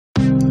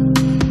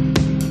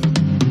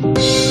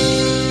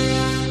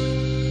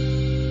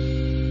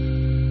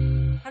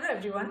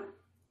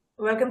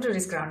Welcome to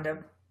Risk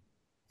Roundup.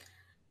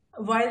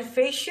 While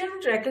facial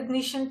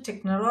recognition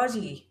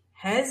technology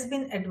has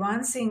been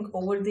advancing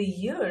over the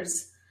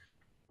years,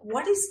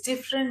 what is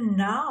different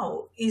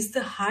now is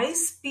the high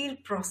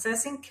speed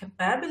processing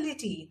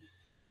capability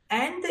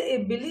and the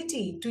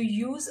ability to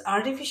use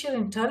artificial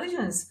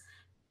intelligence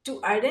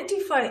to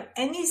identify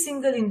any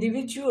single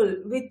individual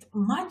with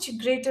much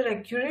greater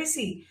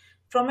accuracy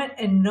from an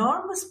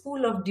enormous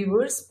pool of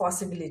diverse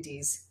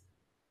possibilities.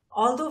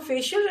 Although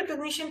facial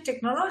recognition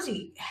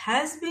technology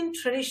has been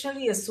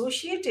traditionally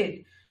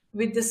associated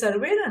with the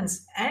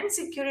surveillance and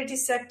security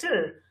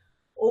sector,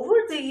 over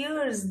the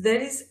years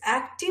there is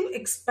active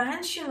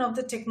expansion of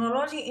the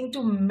technology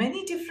into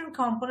many different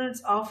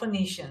components of a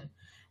nation.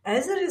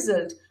 As a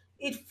result,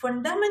 it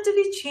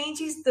fundamentally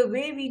changes the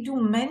way we do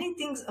many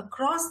things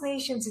across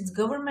nations, its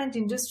government,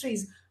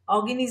 industries,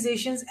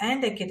 organizations,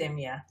 and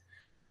academia.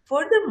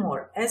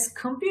 Furthermore, as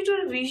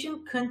computer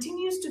vision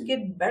continues to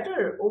get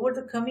better over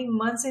the coming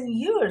months and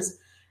years,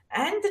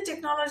 and the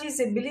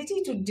technology's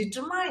ability to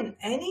determine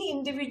any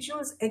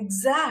individual's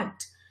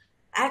exact,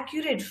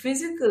 accurate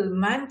physical,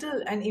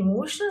 mental, and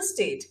emotional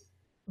state,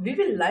 we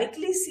will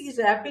likely see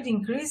rapid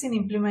increase in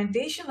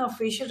implementation of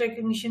facial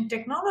recognition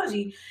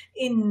technology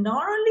in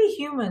not only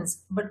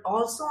humans but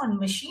also on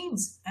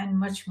machines and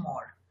much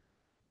more.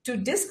 To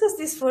discuss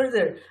this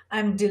further,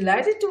 I'm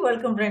delighted to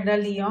welcome Brenda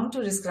Leong to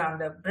Risk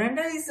Roundup.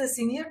 Brenda is the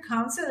Senior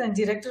Counsel and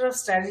Director of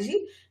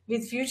Strategy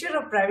with Future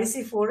of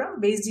Privacy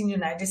Forum based in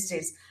United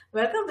States.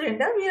 Welcome,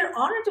 Brenda. We are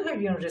honored to have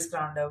you on Risk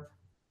Roundup.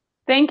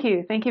 Thank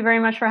you. Thank you very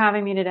much for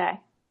having me today.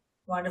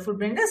 Wonderful,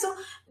 Brenda. So,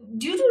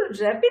 due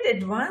to rapid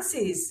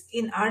advances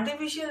in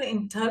artificial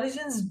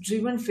intelligence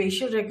driven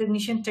facial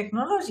recognition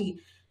technology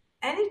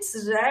and its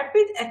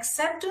rapid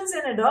acceptance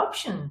and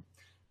adoption,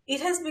 it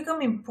has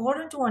become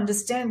important to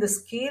understand the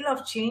scale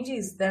of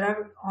changes that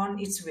are on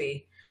its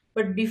way.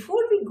 But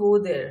before we go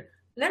there,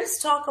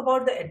 let's talk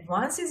about the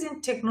advances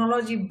in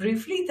technology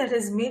briefly that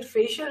has made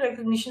facial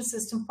recognition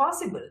system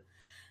possible.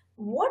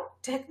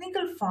 What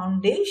technical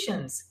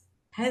foundations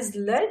has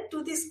led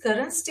to this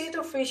current state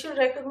of facial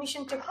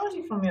recognition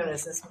technology from your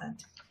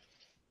assessment?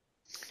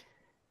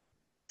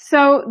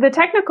 So the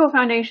technical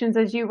foundations,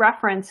 as you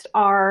referenced,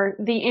 are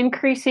the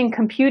increasing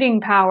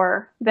computing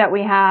power that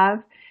we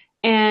have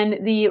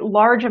and the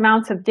large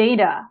amounts of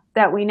data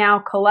that we now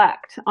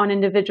collect on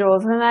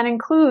individuals. And that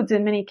includes,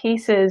 in many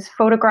cases,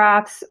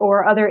 photographs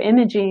or other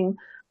imaging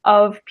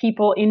of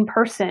people in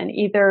person,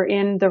 either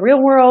in the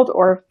real world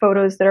or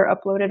photos that are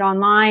uploaded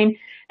online.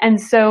 And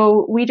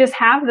so we just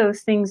have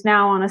those things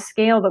now on a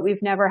scale that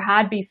we've never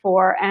had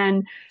before.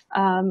 And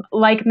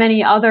like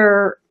many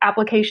other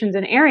applications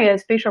and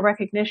areas, facial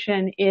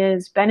recognition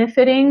is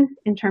benefiting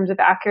in terms of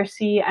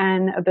accuracy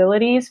and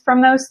abilities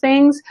from those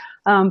things,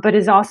 but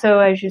is also,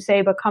 as you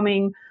say,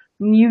 becoming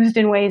used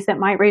in ways that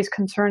might raise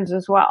concerns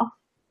as well.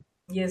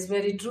 Yes,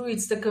 very true.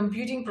 It's the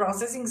computing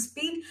processing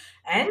speed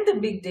and the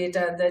big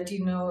data that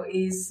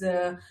is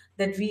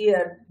that we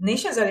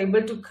nations are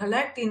able to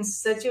collect in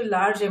such a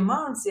large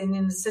amounts and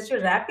in such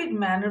a rapid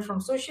manner from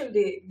social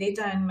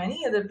data and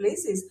many other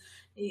places.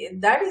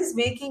 That is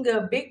making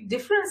a big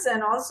difference.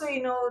 And also,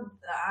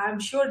 I'm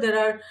sure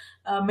there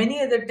are many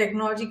other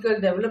technological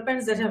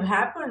developments that have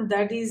happened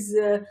that is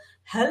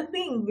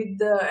helping with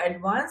the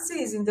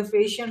advances in the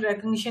facial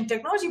recognition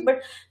technology.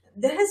 But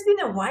there has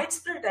been a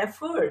widespread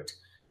effort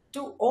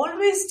to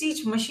always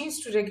teach machines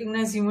to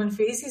recognize human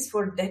faces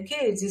for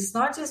decades. It's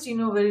not just,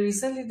 very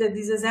recently that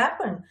this has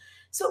happened.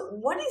 So,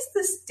 what is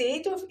the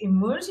state of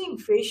emerging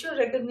facial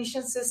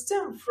recognition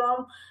system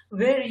from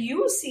where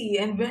you see,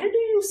 and where do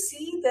you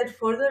see that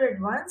further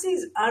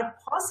advances are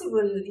possible,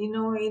 in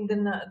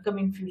the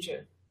coming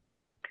future?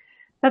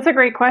 That's a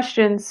great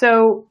question.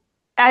 So,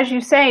 as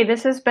you say,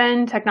 this has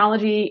been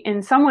technology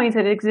in some ways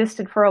that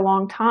existed for a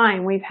long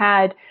time. We've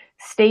had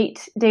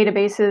state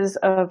databases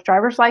of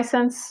driver's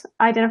license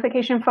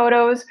identification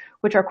photos,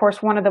 which are, of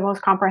course, one of the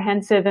most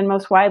comprehensive and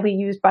most widely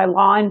used by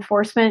law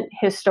enforcement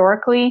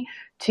historically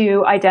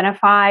to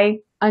identify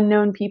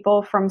unknown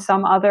people from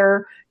some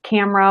other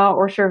camera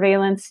or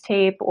surveillance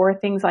tape or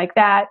things like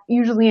that,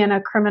 usually in a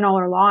criminal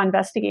or law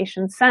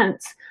investigation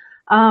sense.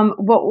 But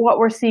what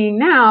we're seeing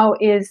now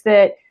is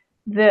that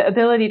the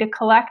ability to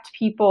collect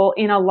people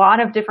in a lot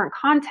of different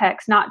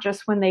contexts, not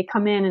just when they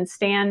come in and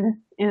stand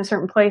in a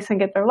certain place and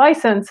get their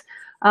license,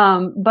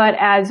 but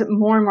as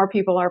more and more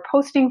people are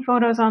posting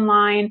photos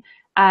online,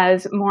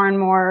 as more and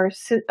more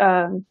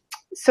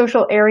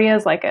social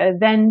areas like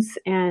events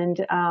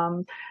and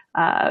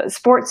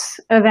sports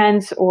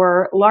events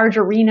or large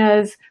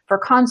arenas for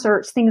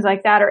concerts, things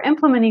like that, are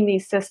implementing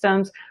these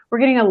systems, we're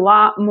getting a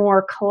lot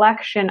more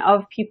collection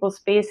of people's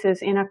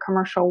faces in a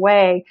commercial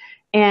way.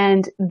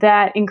 And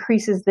that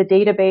increases the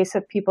database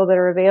of people that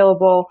are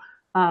available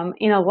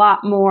in a lot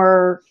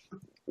more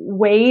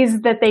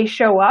ways that they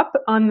show up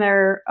on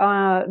their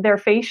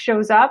face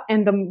shows up,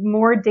 and the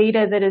more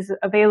data that is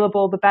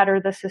available, the better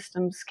the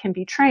systems can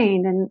be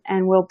trained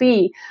and will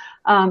be.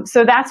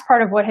 So that's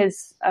part of what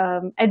has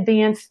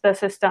advanced the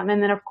system.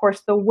 And then, of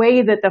course, the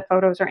way that the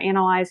photos are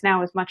analyzed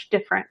now is much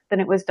different than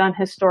it was done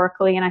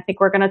historically. And I think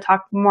we're going to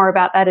talk more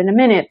about that in a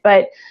minute.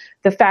 But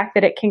the fact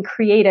that it can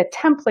create a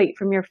template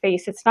from your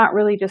face, it's not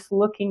really just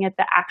looking at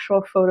the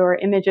actual photo or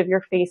image of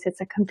your face.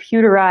 It's a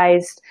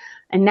computerized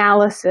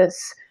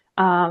analysis,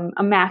 a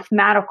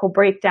mathematical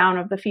breakdown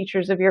of the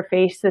features of your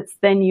face that's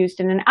then used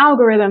in an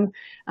algorithm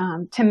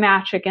to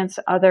match against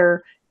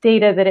other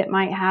data that it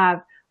might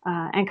have.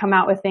 And come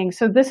out with things.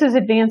 So this is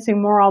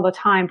advancing more all the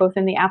time, both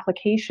in the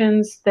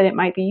applications that it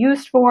might be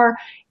used for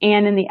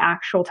and in the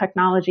actual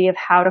technology of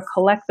how to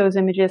collect those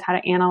images, how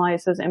to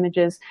analyze those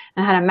images,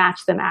 and how to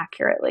match them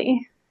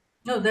accurately.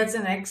 No, that's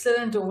an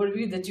excellent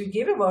overview that you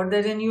gave about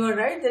that. And you are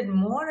right that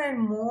more and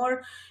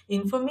more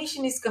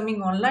information is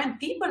coming online.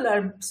 People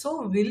are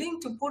so willing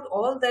to put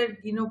all that,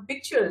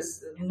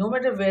 pictures, no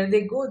matter where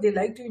they go, they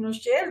like to,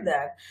 share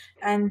that.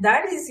 And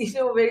that is,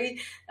 very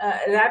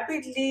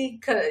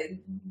rapidly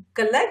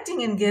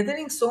collecting and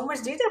gathering so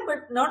much data.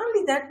 But not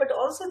only that, but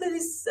also there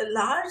is a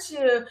large,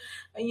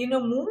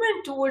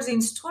 movement towards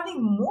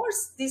installing more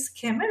these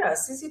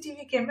cameras,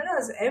 CCTV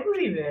cameras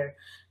everywhere.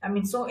 I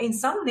mean, so in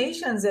some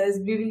nations, as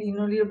we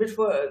will, a little bit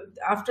for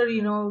after,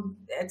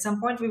 at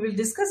some point we will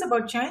discuss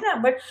about China,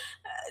 but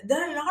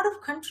there are a lot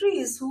of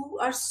countries who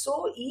are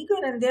so eager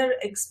and they're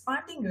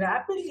expanding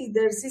rapidly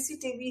their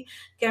CCTV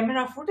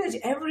camera footage.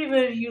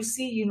 Everywhere you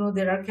see,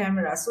 there are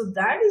cameras. So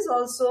that is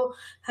also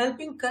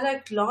helping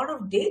collect a lot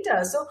of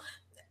data. So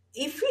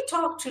if we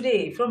talk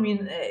today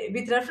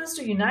with reference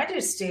to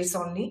United States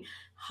only,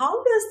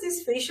 how does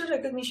this facial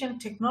recognition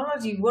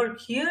technology work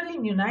here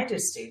in United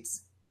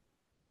States?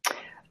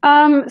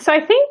 So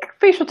I think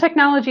facial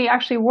technology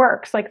actually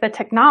works, like the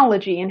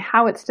technology and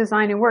how it's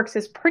designed and works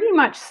is pretty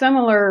much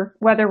similar,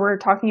 whether we're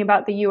talking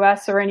about the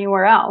US or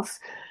anywhere else.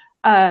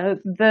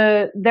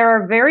 There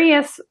are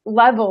various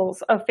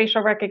levels of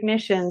facial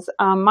recognitions.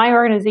 My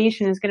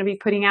organization is going to be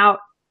putting out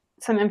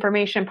some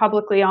information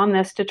publicly on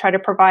this to try to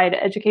provide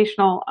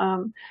educational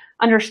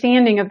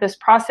understanding of this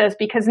process,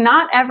 because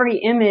not every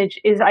image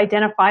is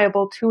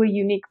identifiable to a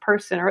unique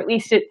person, or at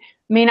least it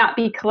may not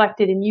be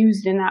collected and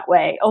used in that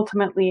way.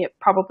 Ultimately, it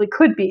probably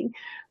could be.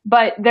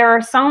 But there are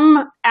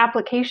some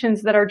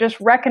applications that are just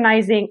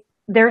recognizing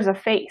there's a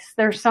face,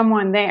 there's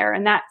someone there.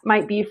 And that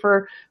might be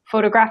for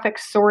photographic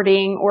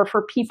sorting or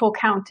for people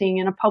counting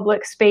in a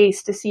public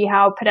space to see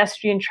how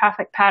pedestrian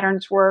traffic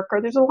patterns work. Or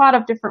there's a lot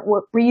of different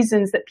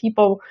reasons that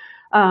people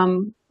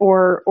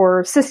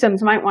or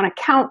systems might want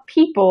to count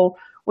people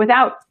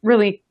without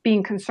really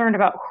being concerned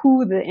about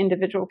who the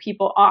individual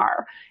people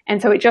are.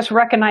 And so it just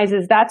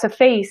recognizes that's a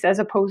face as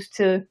opposed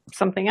to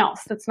something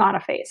else that's not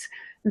a face.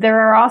 There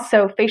are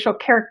also facial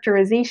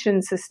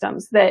characterization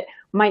systems that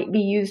might be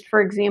used,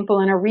 for example,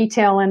 in a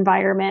retail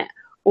environment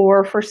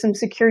or for some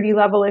security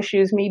level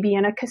issues, maybe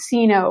in a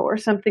casino or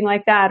something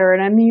like that, or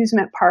an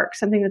amusement park,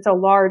 something that's a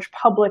large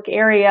public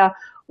area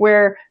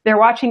where they're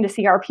watching to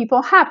see, are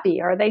people happy?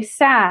 Are they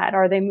sad?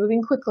 Are they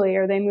moving quickly?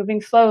 Are they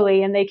moving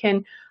slowly? And they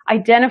can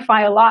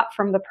identify a lot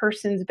from the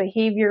person's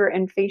behavior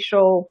and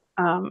facial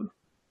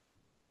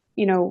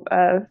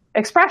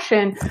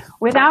expression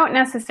without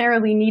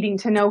necessarily needing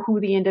to know who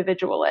the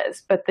individual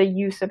is, but the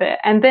use of it.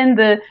 And then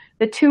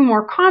the two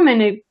more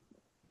common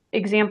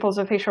examples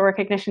of facial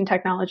recognition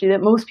technology that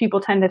most people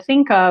tend to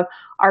think of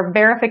are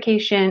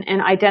verification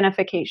and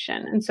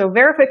identification. And so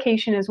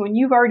verification is when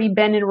you've already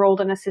been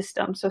enrolled in a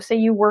system. So say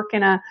you work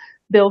in a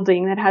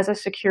building that has a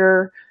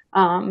secure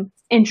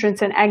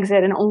entrance and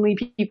exit, and only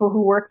people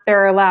who work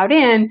there are allowed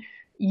in.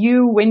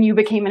 When you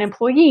became an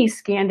employee,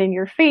 scanned in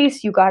your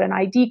face, you got an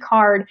ID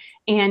card,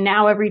 and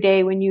now every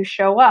day when you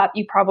show up,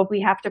 you probably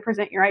have to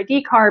present your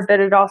ID card,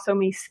 but it also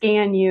may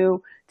scan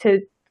you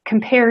to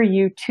compare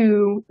you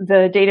to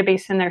the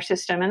database in their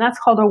system. And that's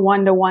called a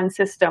one-to-one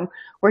system,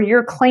 where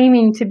you're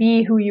claiming to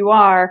be who you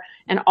are,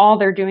 and all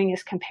they're doing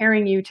is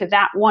comparing you to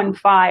that one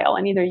file,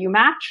 and either you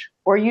match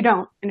or you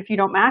don't. And if you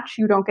don't match,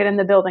 you don't get in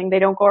the building. They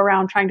don't go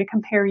around trying to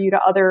compare you to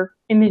other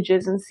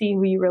images and see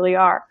who you really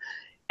are.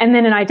 And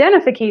then an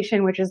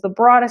identification, which is the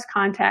broadest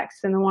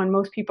context and the one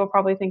most people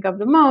probably think of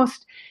the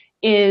most,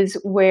 is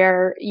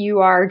where you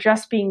are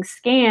just being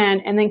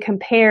scanned and then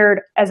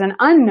compared as an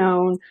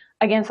unknown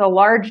against a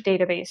large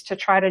database to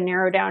try to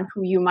narrow down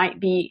who you might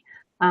be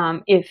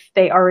if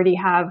they already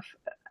have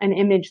an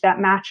image that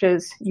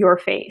matches your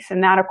face.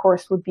 And that, of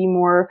course, would be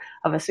more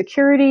of a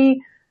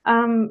security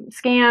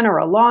scan or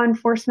a law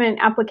enforcement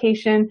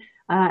application,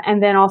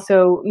 and then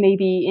also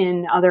maybe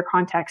in other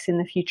contexts in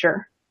the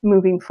future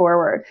moving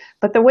forward.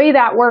 But the way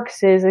that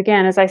works is,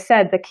 again, as I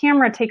said, the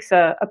camera takes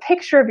a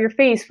picture of your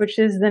face, which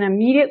is then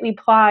immediately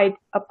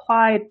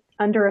applied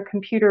under a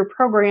computer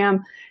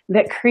program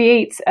that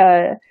creates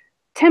a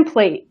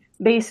template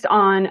based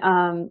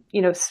on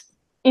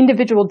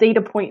individual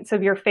data points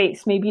of your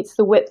face. Maybe it's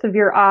the width of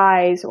your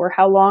eyes or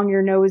how long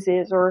your nose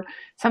is or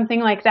something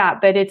like that,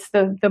 but it's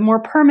the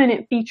more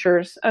permanent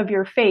features of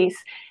your face.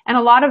 And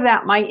a lot of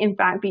that might in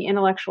fact be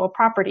intellectual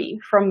property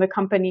from the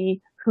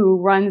company who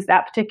runs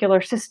that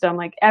particular system.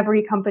 Like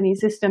every company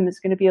system is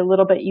going to be a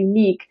little bit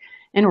unique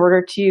in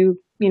order to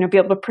be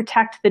able to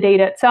protect the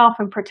data itself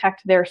and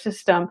protect their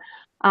system.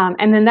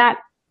 And then that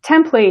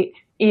template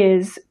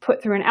is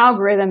put through an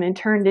algorithm and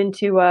turned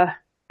into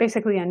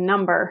basically a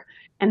number.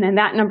 And then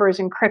that number is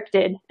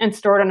encrypted and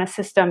stored on a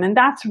system. And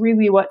that's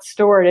really what's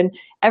stored. And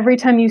every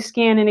time you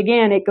scan in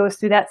again, it goes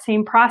through that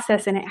same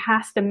process and it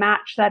has to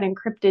match that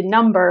encrypted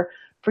number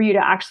for you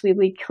to actually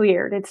be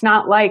cleared. It's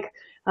not like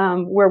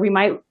where we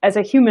might, as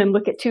a human,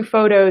 look at two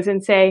photos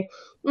and say,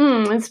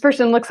 this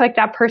person looks like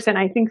that person.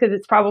 I think that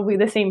it's probably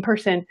the same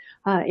person.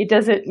 It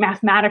does it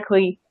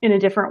mathematically in a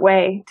different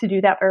way to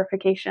do that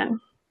verification.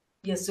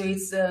 Yes, so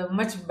it's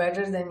much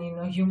better than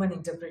human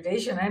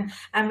interpretation, and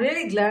I'm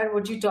really glad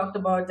what you talked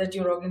about, that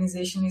your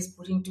organization is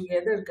putting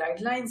together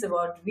guidelines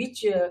about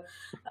which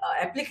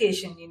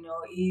application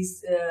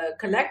is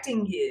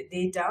collecting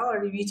data,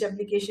 or which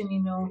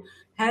application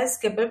has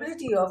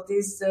capability of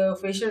this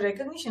facial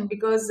recognition,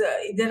 because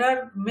there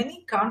are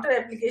many counter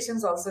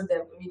applications also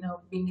that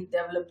being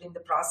developed in the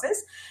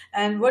process.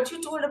 And what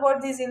you told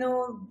about this,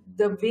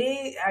 the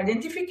way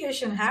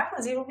identification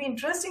happens, it will be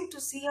interesting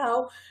to see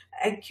how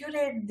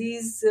accurate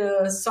these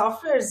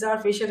softwares are,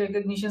 facial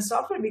recognition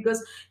software,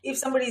 because if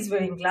somebody is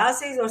wearing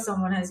glasses, or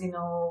someone has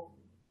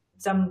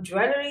some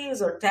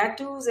jewelries or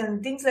tattoos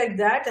and things like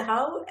that,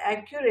 how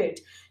accurate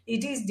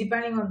it is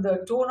depending on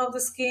the tone of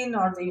the skin,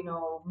 or the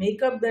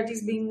makeup that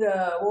is being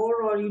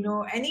wore,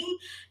 or any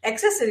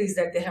accessories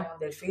that they have on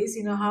their face,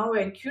 how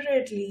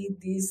accurately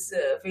these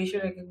facial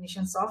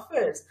recognition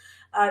softwares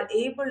are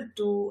able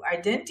to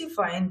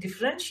identify and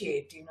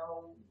differentiate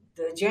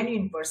the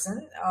genuine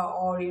person,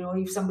 or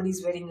if somebody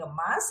is wearing a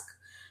mask,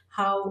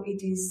 how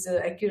it is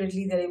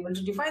accurately they're able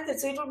to define that.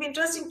 So it will be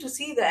interesting to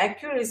see the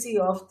accuracy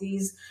of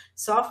these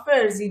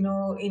softwares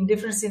in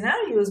different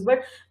scenarios. But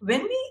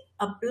when we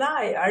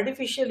apply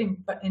artificial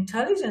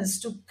intelligence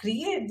to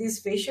create this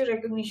facial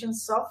recognition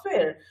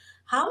software,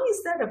 how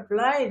is that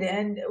applied,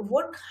 and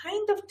what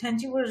kind of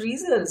tangible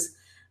results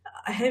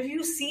have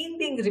you seen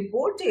being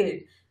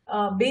reported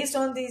based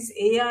on these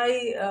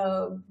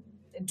AI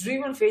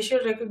driven facial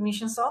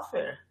recognition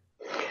software?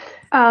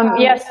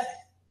 Yes,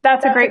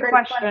 that's a great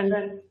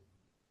question.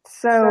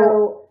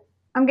 So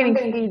I'm getting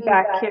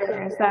feedback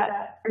here.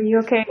 Are you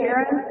okay,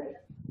 Aaron?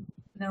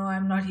 No,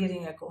 I'm not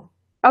hearing echo.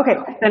 Okay,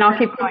 then I'll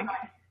keep going.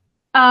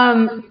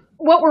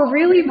 What we're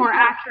really more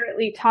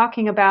accurately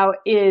talking about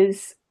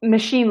is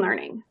machine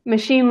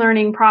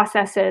learning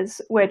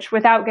processes, which,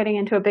 without getting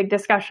into a big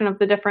discussion of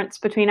the difference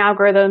between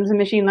algorithms and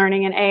machine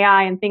learning and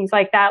AI and things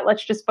like that,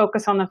 let's just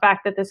focus on the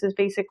fact that this is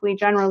basically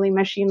generally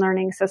machine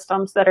learning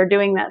systems that are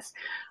doing this,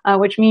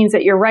 which means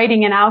that you're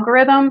writing an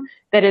algorithm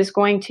that is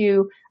going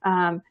to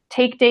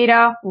take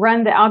data,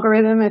 run the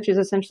algorithm, which is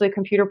essentially a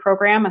computer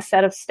program, a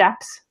set of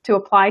steps to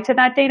apply to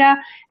that data,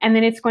 and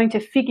then it's going to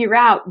figure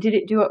out, did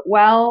it do it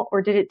well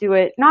or did it do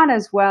it not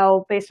as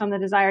well based on the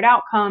desired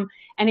outcome,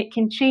 and it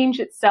can change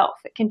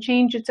itself. It can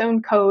change its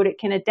own code. It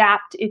can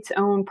adapt its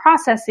own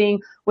processing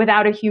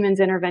without a human's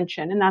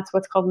intervention, and that's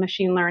what's called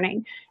machine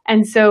learning.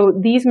 And so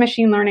these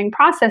machine learning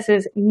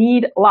processes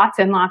need lots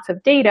and lots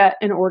of data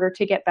in order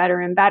to get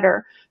better and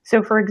better.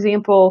 So, for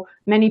example,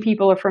 many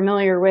people are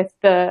familiar with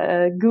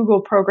the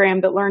Google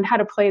program that learned how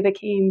to play the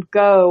game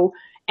Go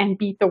and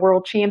beat the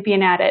world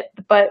champion at it.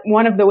 But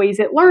one of the ways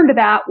it learned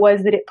that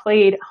was that it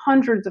played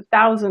hundreds of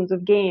thousands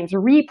of games,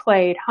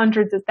 replayed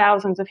hundreds of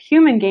thousands of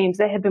human games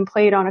that had been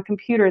played on a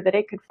computer that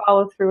it could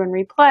follow through and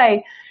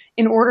replay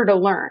in order to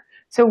learn.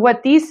 So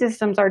what these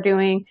systems are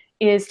doing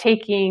is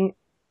taking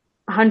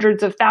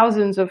hundreds of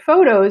thousands of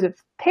photos, of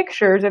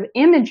pictures, of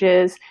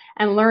images,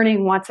 and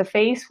learning what's a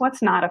face,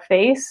 what's not a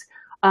face,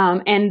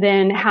 and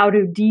then how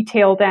to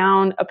detail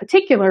down a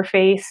particular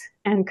face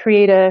and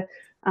create a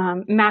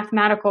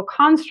mathematical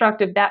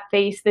construct of that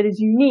face that is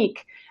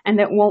unique and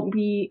that won't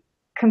be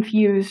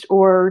confused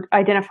or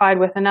identified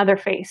with another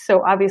face.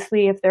 So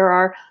obviously, if there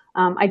are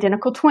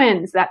identical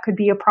twins, that could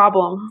be a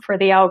problem for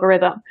the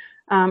algorithm.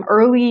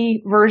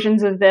 Early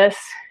versions of this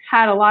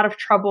had a lot of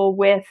trouble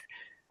with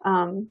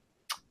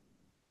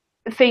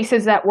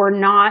faces that were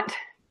not,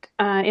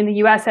 in the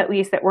US at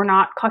least, that were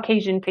not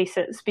Caucasian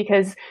faces,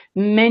 because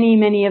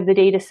many of the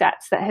data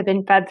sets that had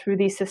been fed through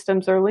these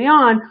systems early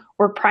on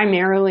were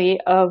primarily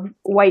of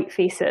white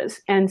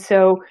faces. And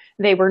so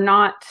they were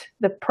not,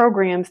 the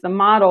programs, the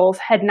models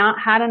had not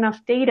had enough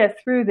data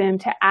through them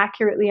to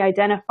accurately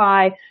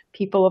identify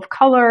people of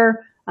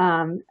color,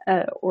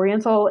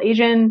 Oriental,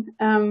 Asian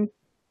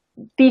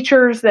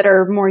features that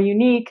are more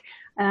unique.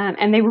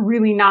 And they were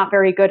really not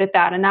very good at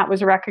that. And that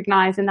was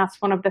recognized. And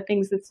that's one of the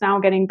things that's now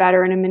getting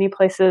better. And in many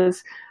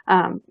places,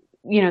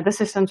 the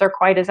systems are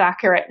quite as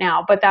accurate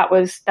now. But that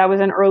was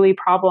an early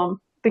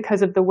problem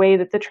because of the way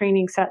that the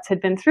training sets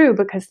had been through,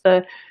 because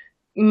the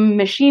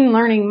machine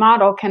learning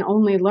model can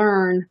only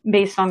learn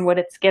based on what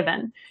it's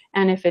given.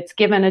 And if it's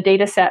given a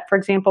data set, for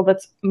example,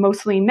 that's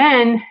mostly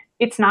men,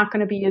 it's not going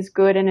to be as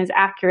good and as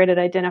accurate at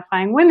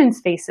identifying women's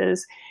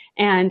faces.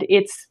 And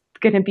it's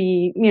going to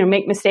be,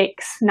 make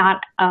mistakes,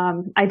 not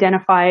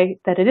identify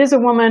that it is a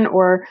woman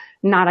or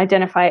not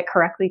identify it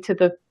correctly to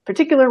the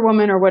particular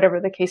woman or whatever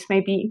the case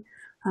may be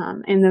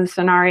in those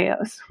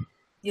scenarios.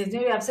 Yes,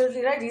 you're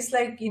absolutely right. It's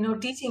like,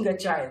 teaching a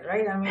child,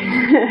 right? I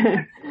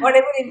mean,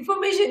 whatever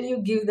information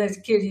you give that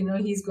kid,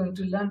 he's going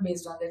to learn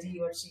based on that, he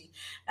or she.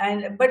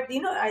 But,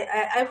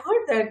 I've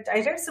heard that, I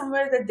read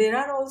somewhere that there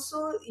are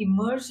also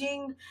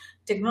emerging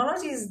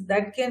technologies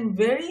that can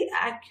very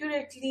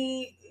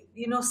accurately,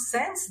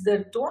 sense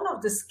the tone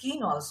of the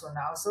skin also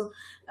now. So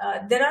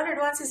there are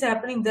advances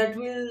happening that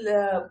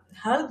will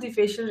help the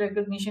facial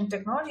recognition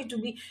technology to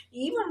be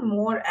even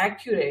more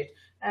accurate.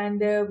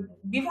 And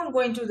we won't go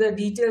into the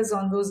details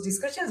on those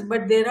discussions,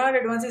 but there are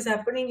advances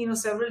happening.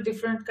 Several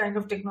different kind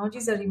of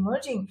technologies are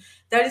emerging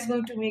that is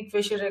going to make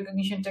facial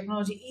recognition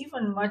technology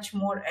even much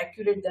more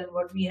accurate than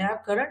what we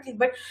have currently.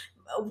 But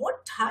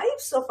what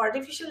types of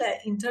artificial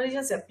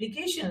intelligence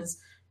applications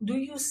do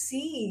you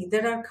see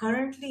that are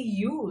currently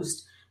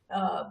used,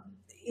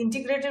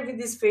 integrated with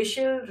these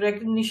facial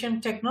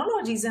recognition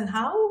technologies, and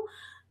how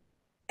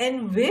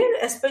and where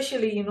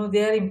especially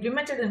they are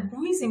implemented and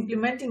who is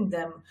implementing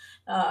them?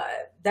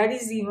 That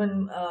is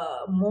even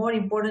more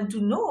important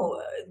to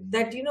know,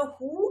 that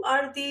who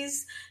are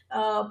these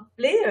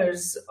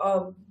players,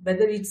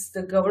 whether it's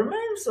the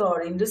governments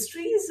or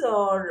industries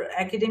or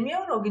academia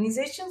or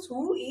organizations,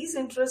 who is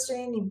interested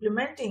in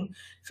implementing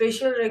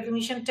facial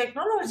recognition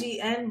technology,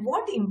 and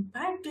what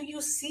impact do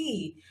you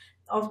see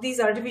of these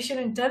artificial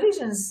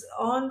intelligence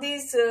on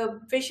these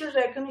facial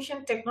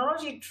recognition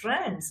technology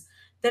trends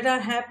that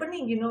are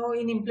happening,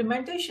 in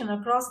implementation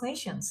across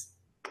nations?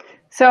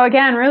 So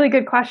again, really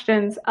good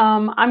questions.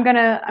 I'm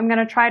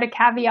gonna try to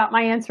caveat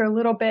my answer a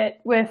little bit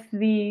with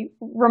the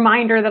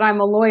reminder that I'm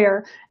a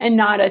lawyer and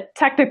not a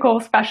technical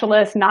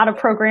specialist, not a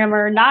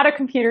programmer, not a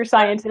computer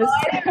scientist.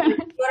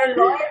 You're a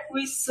lawyer who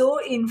is so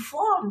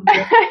informed.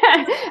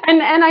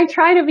 and I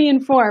try to be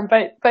informed,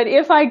 but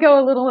if I go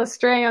a little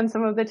astray on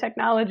some of the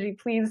technology,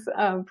 please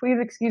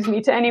excuse me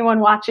to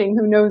anyone watching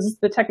who knows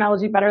the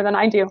technology better than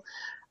I do.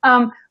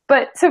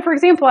 But so, for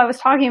example, I was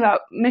talking about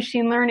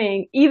machine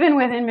learning. Even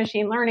within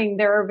machine learning,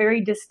 there are very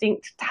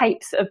distinct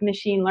types of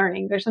machine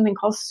learning. There's something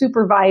called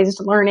supervised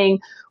learning,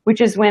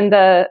 which is when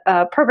the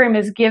program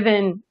is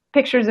given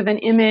pictures of an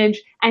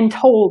image and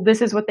told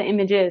this is what the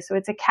image is. So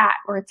it's a cat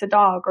or it's a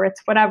dog or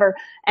it's whatever.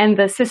 And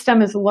the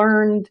system is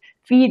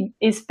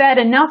fed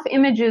enough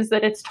images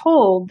that it's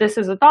told this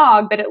is a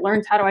dog, that it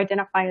learns how to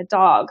identify a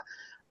dog.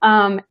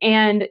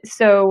 And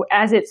so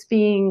as it's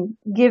being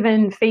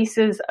given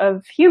faces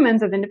of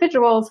humans, of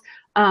individuals,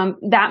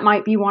 that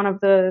might be one of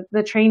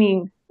the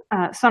training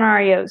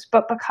scenarios.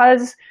 But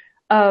because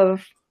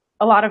of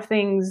a lot of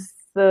things,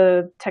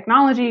 the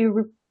technology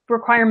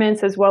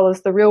requirements, as well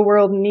as the real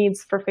world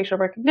needs for facial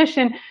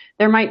recognition,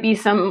 there might be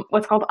some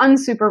what's called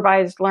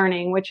unsupervised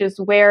learning, which is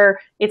where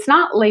it's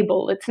not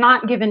labeled, it's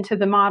not given to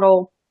the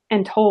model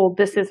and told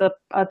this is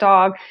a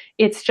dog.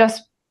 It's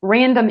just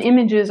random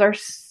images are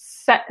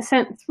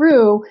sent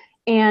through,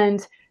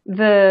 and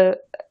the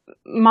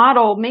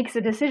model makes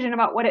a decision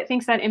about what it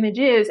thinks that image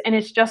is, and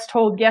it's just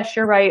told, yes,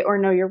 you're right, or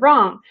no, you're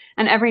wrong.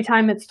 And every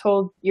time it's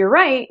told you're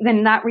right,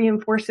 then that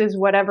reinforces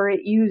whatever it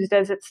used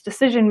as its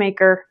decision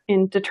maker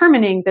in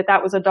determining that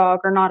that was a dog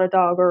or not a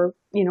dog, or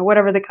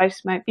whatever the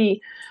case might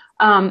be.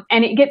 And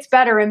it gets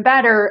better and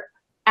better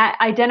at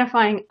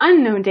identifying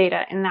unknown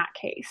data in that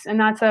case. And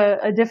that's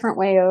a different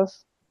way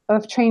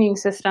of training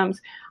systems.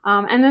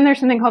 And then there's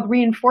something called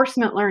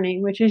reinforcement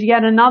learning, which is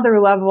yet another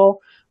level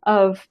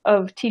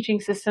of teaching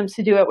systems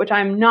to do it, which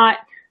I'm not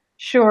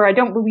sure, I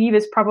don't believe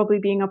is probably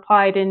being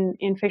applied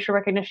in facial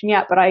recognition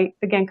yet, but I,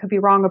 again, could be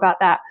wrong about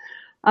that,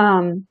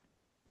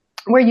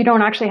 where you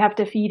don't actually have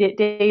to feed it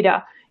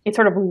data. It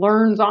sort of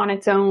learns on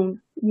its own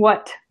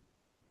what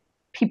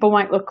people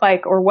might look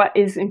like or what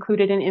is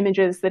included in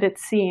images that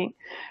it's seeing.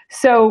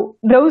 So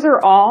those are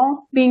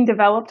all being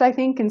developed, I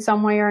think, in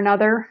some way or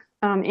another.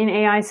 In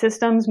AI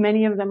systems,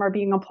 many of them are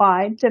being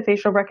applied to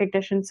facial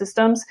recognition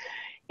systems.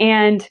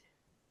 And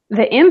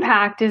the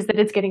impact is that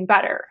it's getting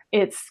better.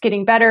 It's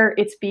getting better.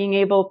 It's being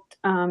able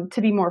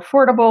to be more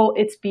affordable.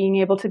 It's being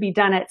able to be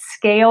done at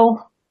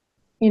scale,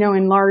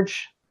 in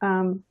large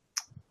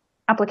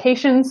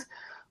applications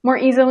more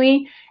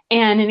easily.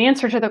 And in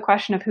answer to the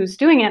question of who's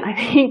doing it, I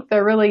think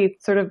the really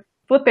sort of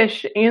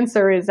flippish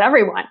answer is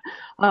everyone.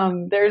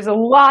 There's a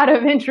lot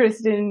of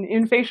interest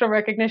in facial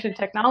recognition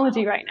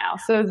technology right now.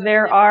 So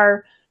there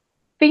are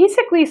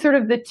basically sort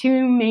of the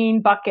two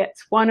main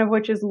buckets, one of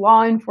which is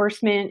law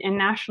enforcement and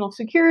national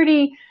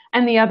security,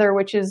 and the other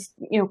which is,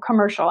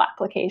 commercial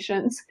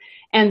applications.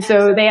 And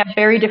so they have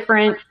very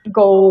different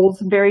goals,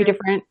 very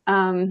different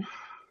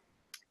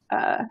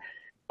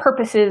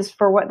purposes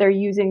for what they're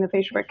using the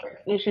facial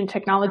recognition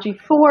technology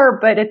for,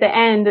 but at the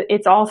end,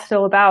 it's all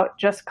still about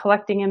just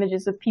collecting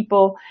images of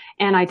people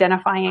and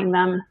identifying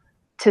them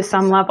to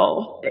some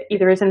level,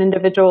 either as an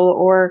individual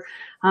or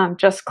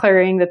just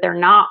clearing that they're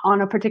not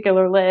on a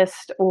particular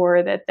list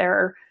or that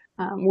they're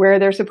where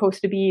they're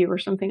supposed to be or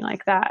something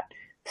like that.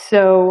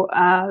 So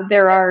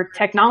there are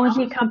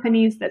technology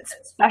companies that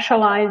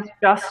specialize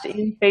just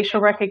in facial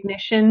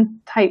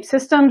recognition type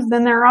systems.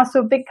 Then there are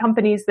also big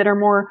companies that are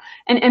more,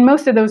 and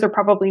most of those are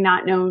probably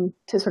not known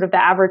to sort of the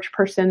average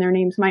person. Their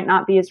names might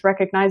not be as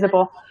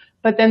recognizable.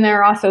 But then there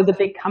are also the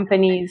big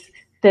companies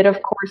that,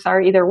 of course, are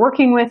either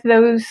working with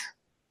those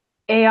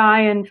AI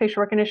and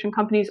facial recognition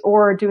companies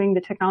or doing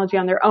the technology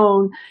on their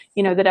own,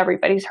 that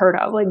everybody's heard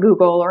of, like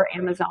Google or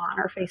Amazon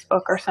or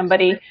Facebook or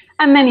somebody,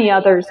 and many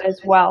others as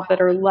well that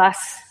are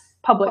less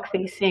public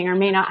facing or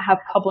may not have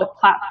public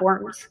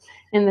platforms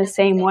in the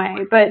same way.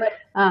 But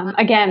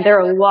again, there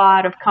are a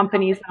lot of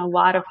companies and a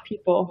lot of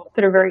people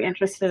that are very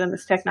interested in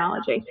this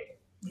technology.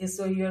 Yes,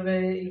 so you're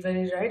very,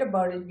 very right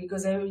about it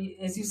because,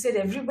 as you said,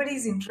 everybody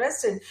is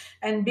interested.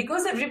 And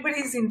because everybody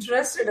is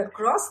interested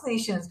across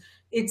nations,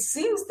 it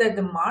seems that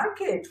the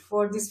market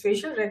for this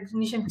facial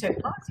recognition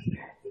technology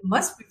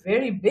must be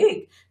very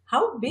big.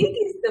 How big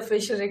is the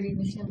facial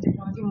recognition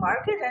technology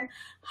market and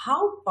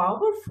how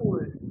powerful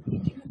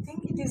do you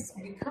think it is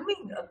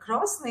becoming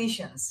across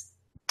nations?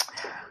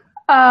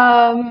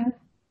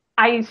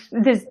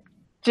 This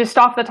just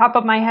off the top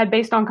of my head,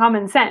 based on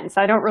common sense,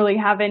 I don't really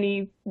have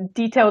any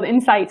detailed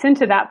insights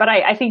into that. But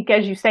I think,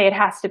 as you say, it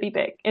has to be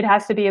big. It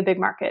has to be a big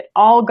market.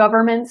 All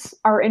governments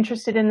are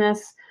interested in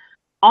this.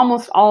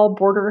 Almost all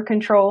border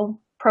control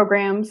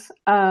programs,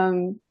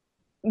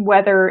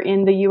 whether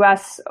in the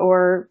US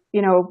or,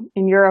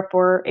 in Europe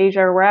or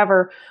Asia or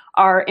wherever,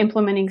 are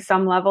implementing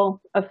some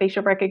level of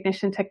facial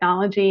recognition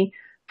technology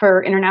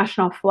for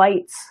international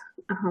flights,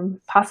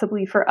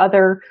 possibly for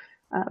other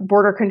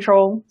border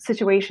control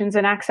situations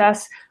and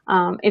access.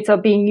 It's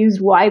being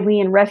used widely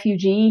in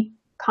refugee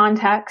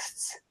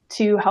contexts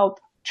to help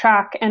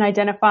track and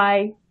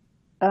identify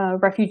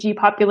refugee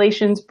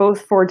populations,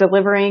 both for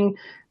delivering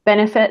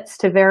benefits,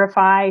 to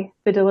verify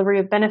the delivery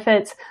of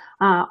benefits,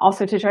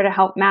 also to try to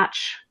help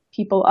match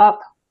people up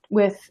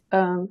with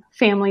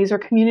families or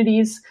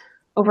communities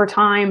over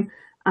time,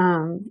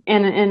 and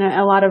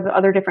a lot of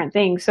other different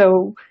things.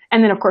 So,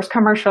 and then of course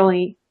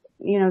commercially,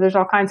 there's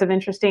all kinds of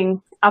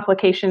interesting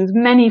applications,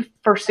 many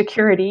for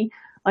security,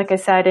 like I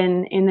said,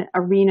 in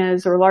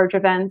arenas or large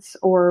events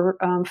or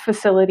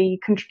facility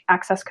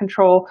access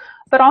control,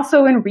 but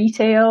also in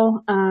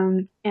retail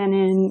and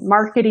in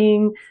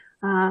marketing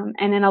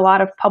and in a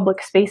lot of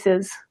public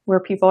spaces where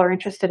people are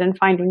interested in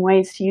finding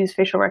ways to use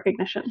facial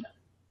recognition.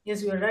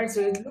 Yes, you're right.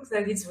 So it looks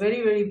like it's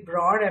very, very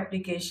broad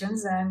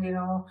applications, and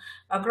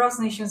across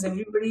nations,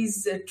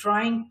 everybody's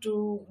trying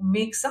to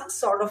make some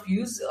sort of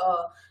use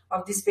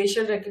of this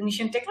facial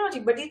recognition technology.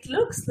 But it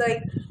looks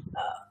like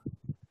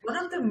one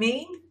of the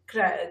main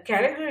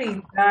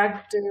category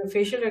that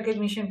facial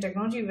recognition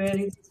technology, where it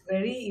is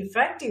very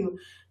effective,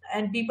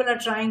 and people are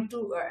trying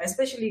to,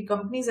 especially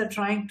companies are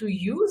trying to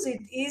use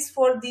it, is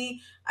for the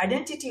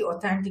identity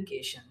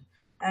authentication.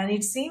 And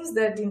it seems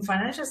that in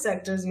financial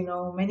sectors,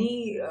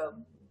 many uh,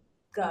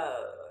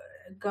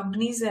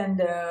 companies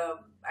and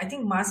I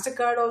think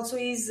Mastercard also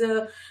is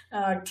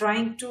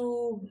trying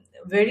to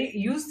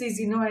use these,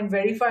 and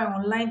verify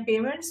online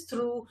payments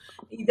through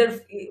either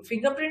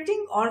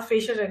fingerprinting or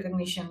facial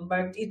recognition.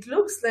 But it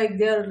looks like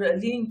they're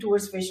leaning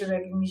towards facial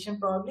recognition,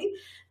 probably.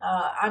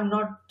 I'm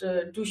not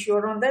too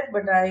sure on that,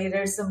 but I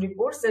read some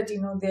reports that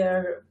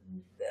they're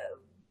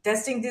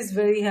testing this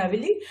very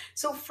heavily.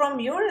 So, from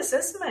your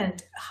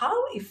assessment, how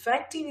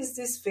effective is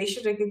this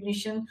facial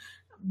recognition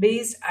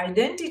based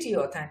identity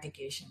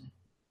authentication?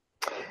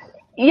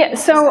 Yeah,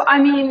 so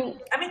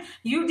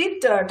You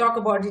did talk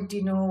about it,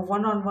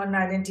 one-on-one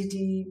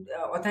identity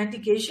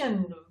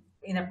authentication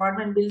in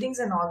apartment buildings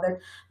and all that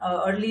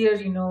earlier,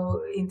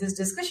 in this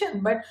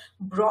discussion. But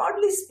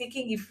broadly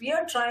speaking, if we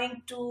are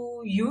trying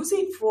to use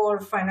it for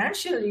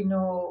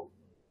financial,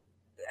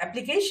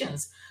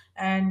 applications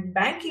and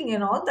banking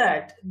and all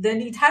that,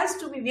 then it has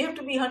to be, we have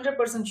to be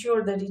 100%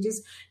 sure that it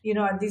is,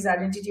 this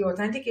identity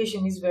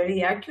authentication is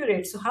very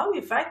accurate. So how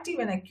effective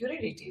and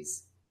accurate it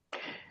is?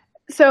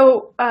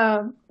 So,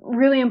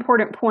 really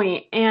important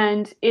point.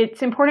 And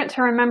it's important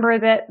to remember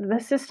that the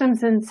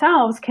systems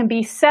themselves can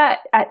be set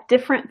at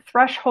different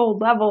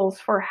threshold levels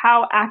for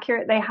how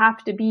accurate they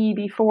have to be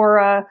before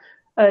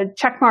a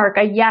check mark,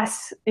 a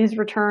yes is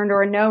returned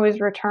or a no is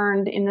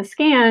returned in the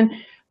scan,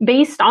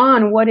 based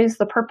on what is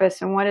the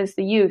purpose and what is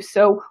the use.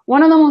 So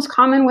one of the most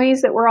common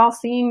ways that we're all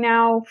seeing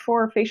now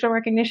for facial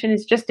recognition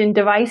is just in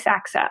device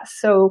access.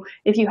 So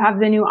if you have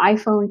the new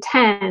iPhone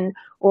 10,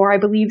 or I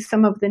believe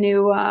some of the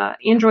new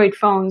Android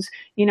phones,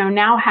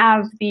 now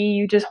have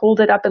you just hold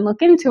it up and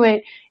look into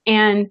it,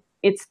 and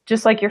it's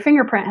just like your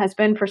fingerprint has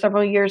been for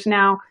several years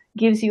now,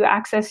 gives you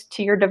access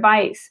to your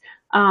device.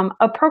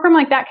 A program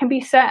like that can be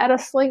set at a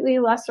slightly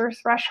lesser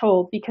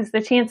threshold because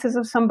the chances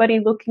of somebody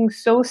looking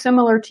so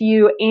similar to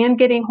you and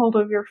getting hold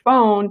of your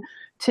phone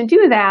to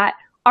do that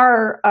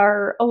are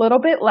a little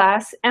bit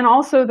less. And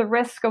also the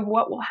risk of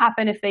what will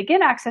happen if they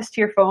get access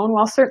to your phone,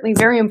 while certainly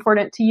very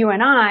important to you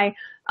and I,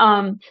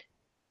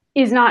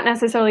 is not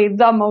necessarily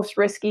the most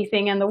risky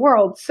thing in the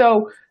world.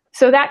 So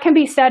that can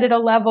be set at a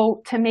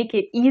level to make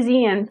it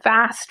easy and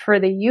fast for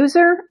the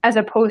user, as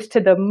opposed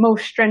to the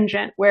most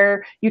stringent,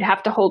 where you'd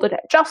have to hold it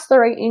at just the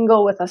right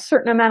angle with a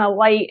certain amount of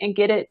light and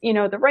get it,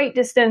 the right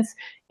distance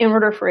in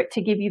order for it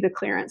to give you the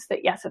clearance that,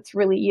 yes, it's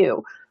really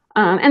you.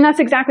 And that's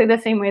exactly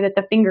the same way that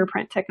the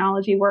fingerprint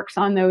technology works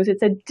on those.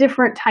 It's a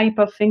different type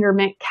of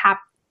fingerprint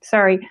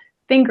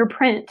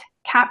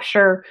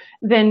capture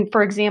than,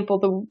 for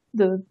example,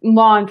 the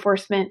law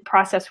enforcement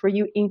process where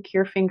you ink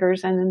your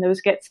fingers and then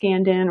those get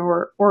scanned in,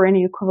 or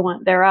any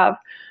equivalent thereof.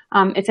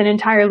 It's an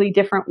entirely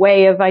different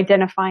way of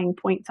identifying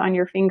points on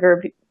your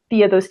finger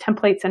via those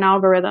templates and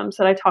algorithms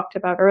that I talked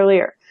about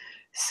earlier.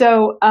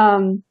 So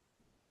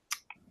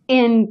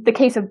in the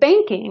case of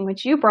banking,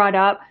 which you brought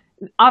up,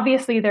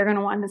 obviously they're going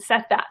to want to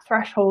set that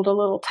threshold a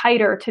little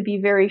tighter to be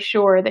very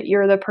sure that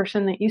you're the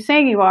person that you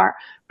say you are.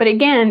 But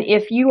again,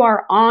 if you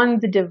are on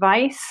the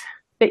device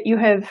that you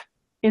have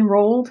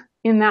enrolled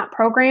in that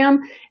program,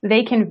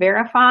 they can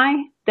verify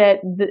that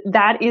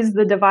that is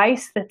the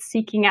device that's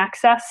seeking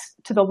access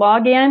to the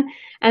login.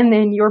 And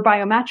then your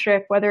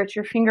biometric, whether it's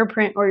your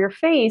fingerprint or your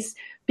face,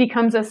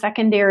 becomes a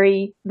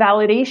secondary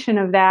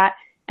validation of that.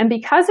 And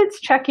because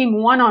it's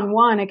checking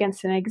one-on-one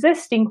against an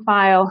existing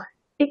file,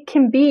 it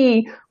can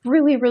be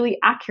really, really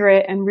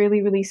accurate and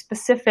really, really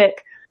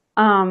specific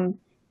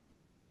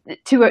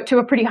to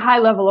a pretty high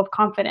level of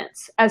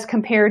confidence, as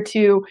compared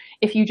to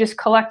if you just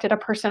collected a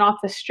person off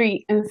the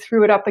street and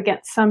threw it up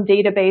against some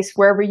database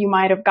wherever you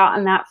might have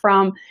gotten that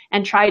from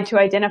and tried to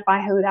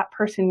identify who that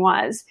person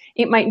was.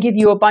 It might give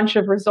you a bunch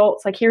of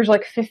results, like here's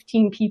like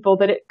 15 people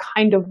that it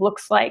kind of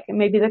looks like, and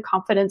maybe the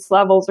confidence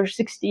levels are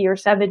 60 or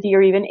 70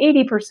 or even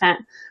 80%.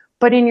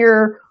 But in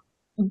your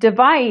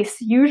device,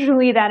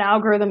 usually that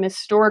algorithm is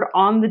stored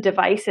on the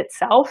device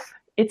itself.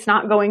 It's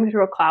not going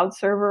through a cloud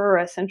server or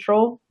a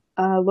central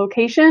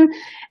location.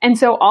 And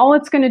so all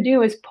it's going to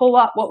do is pull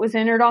up what was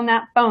entered on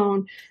that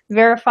phone,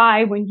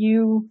 verify when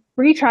you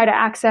retry to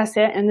access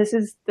it. And this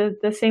is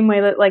the same way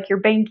that like your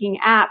banking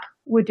app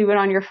would do it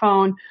on your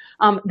phone.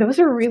 Those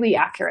are really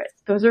accurate.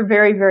 Those are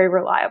very, very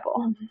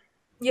reliable.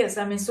 Yes,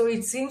 I mean, so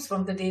it seems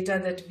from the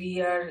data that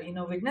we are,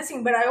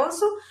 witnessing. But I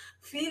also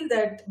feel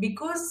that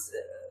because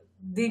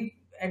the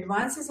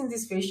advances in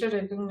this facial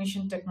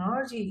recognition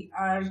technology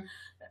are,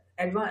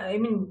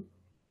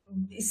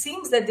 it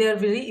seems that they are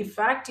very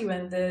effective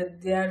and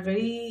they are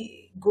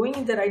very going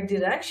in the right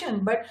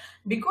direction. But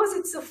because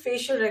it's a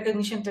facial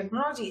recognition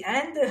technology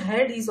and the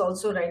head is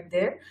also right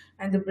there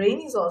and the brain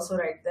is also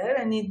right there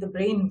and the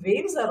brain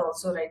waves are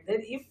also right there,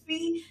 if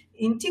we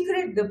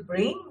integrate the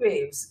brain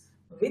waves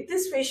with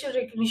this facial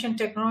recognition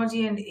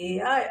technology and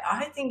AI,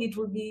 I think it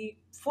will be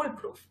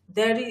foolproof.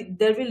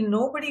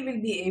 Nobody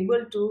will be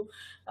able to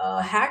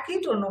hack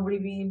it, or nobody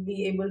will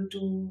be able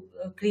to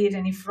create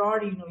any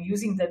fraud,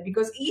 using that,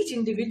 because each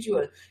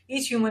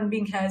human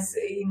being has,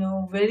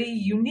 very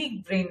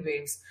unique brain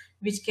waves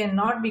which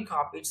cannot be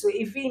copied. So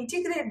if we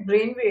integrate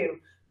brainwave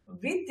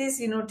with this,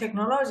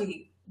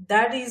 technology,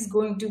 that is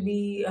going to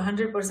be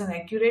 100%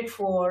 accurate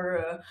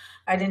for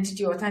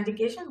identity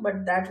authentication.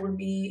 But that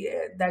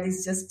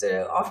is just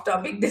off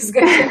topic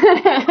discussion.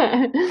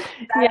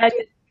 Yeah.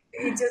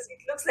 It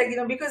looks like,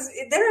 because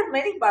there are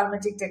many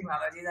biometric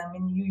technologies. I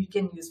mean, you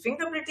can use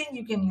fingerprinting,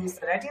 you can use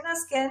the retina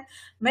scan,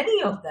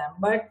 many of them,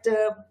 but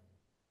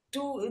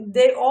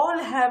they all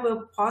have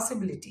a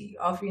possibility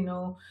of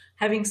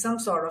having some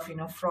sort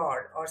of fraud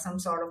or some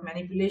sort of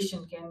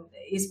manipulation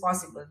is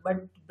possible.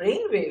 But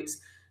brainwaves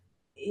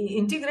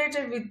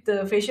integrated with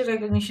the facial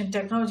recognition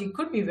technology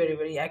could be very,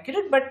 very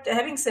accurate. But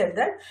having said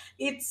that,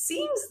 it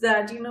seems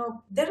that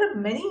there are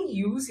many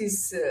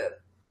uses,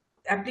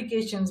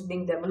 applications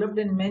being developed,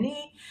 and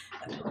many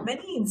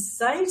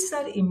insights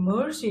are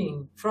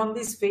emerging from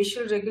this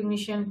facial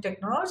recognition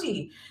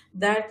technology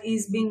that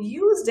is being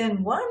used.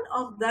 And one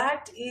of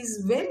that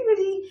is very,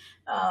 very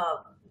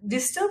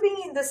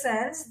disturbing, in the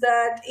sense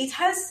that it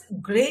has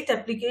great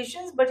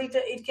applications, but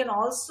it can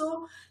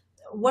also,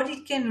 what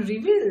it can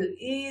reveal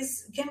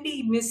can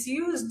be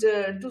misused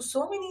to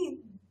so many,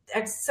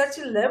 at such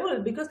a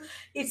level, because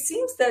it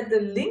seems that the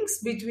links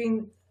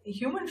between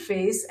human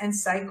face and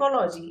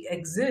psychology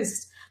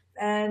exist.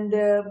 And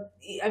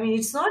I mean,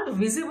 it's not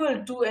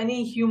visible to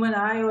any human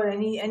eye or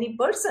any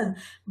person,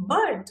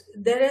 but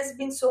there has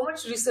been so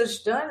much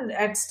research done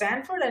at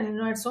Stanford and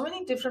at so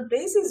many different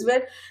places,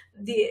 where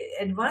the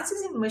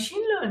advances in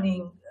machine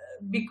learning,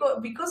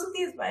 because of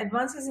these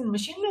advances in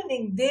machine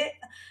learning,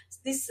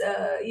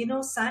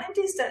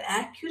 scientists are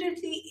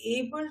accurately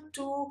able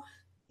to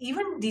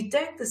even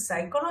detect the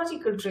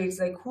psychological traits,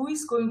 like who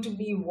is going to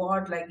be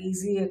what, like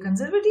is he a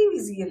conservative,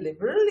 is he a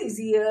liberal, is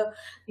he a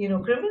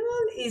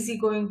criminal, is he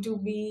going to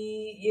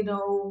be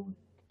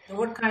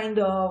what kind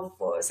of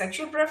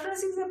sexual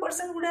preferences a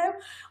person would have.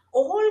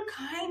 All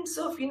kinds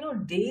of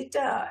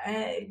data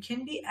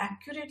can be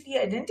accurately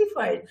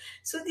identified.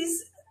 So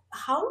this,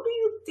 how do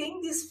you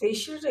think this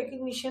facial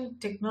recognition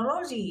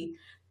technology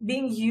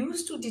being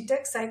used to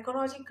detect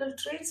psychological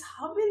traits,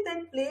 how will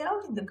that play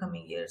out in the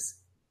coming years?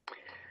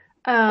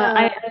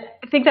 I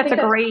think that's a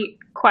great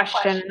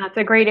question, and that's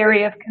a great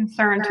area of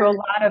concern to a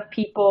lot of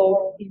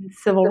people in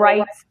civil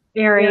rights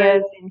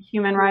areas, in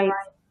human rights,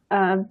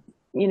 uh,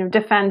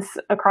 defense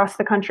across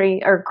the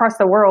country or across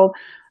the world,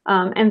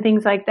 and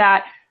things like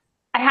that.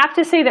 I have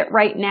to say that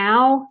right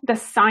now, the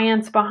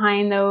science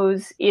behind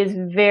those is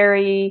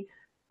very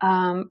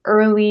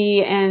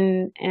early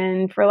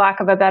and, for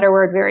lack of a better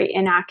word, very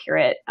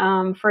inaccurate.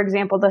 For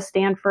example, the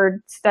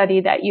Stanford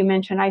study that you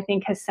mentioned, I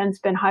think, has since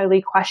been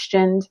highly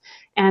questioned,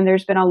 and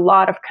there's been a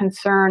lot of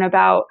concern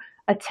about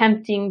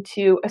attempting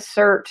to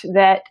assert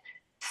that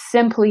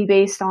simply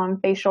based on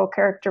facial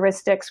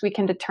characteristics, we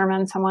can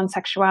determine someone's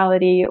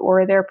sexuality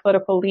or their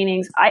political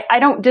leanings. I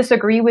don't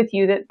disagree with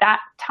you that that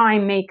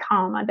time may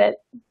come,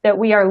 that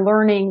we are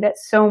learning that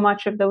so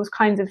much of those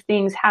kinds of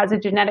things has a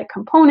genetic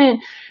component.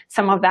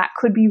 Some of that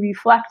could be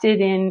reflected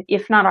in,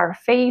 if not our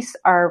face,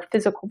 our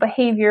physical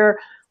behavior.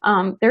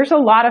 There's a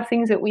lot of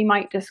things that we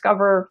might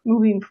discover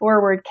moving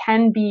forward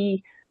can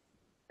be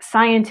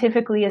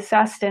scientifically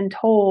assessed and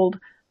told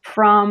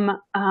from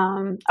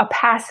a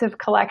passive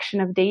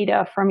collection of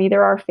data from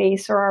either our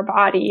face or our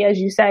body. As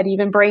you said,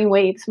 even brain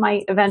waves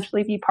might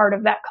eventually be part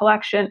of that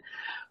collection.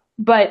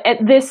 But at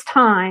this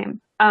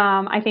time,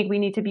 I think we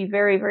need to be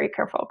very, very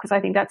careful, because I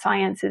think that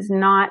science is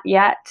not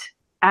yet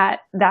at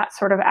that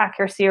sort of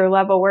accuracy or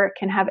level where it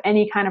can have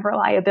any kind of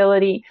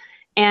reliability.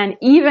 And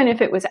even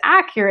if it was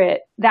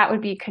accurate, that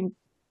would be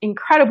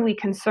incredibly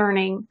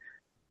concerning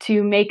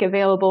to make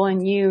available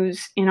and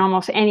use in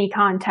almost any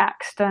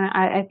context. And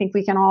I think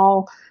we can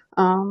all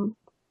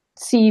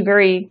see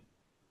very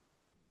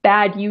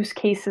bad use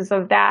cases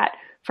of that.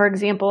 For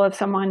example, if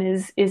someone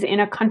is in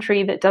a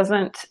country that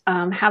doesn't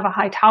have a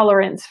high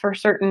tolerance for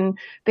certain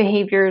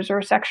behaviors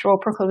or sexual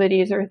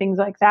proclivities or things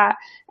like that,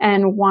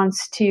 and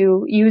wants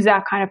to use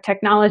that kind of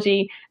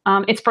technology,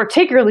 it's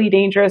particularly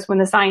dangerous when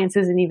the science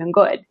isn't even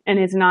good and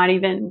is not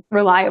even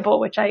reliable,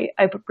 which I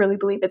really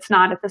believe it's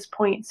not at this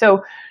point.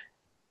 So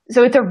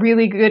it's a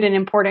really good and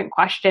important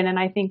question. And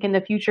I think in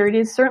the future, it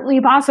is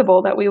certainly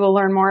possible that we will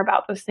learn more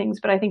about those things.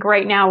 But I think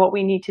right now, what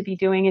we need to be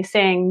doing is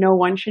saying no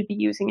one should be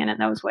using it in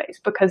those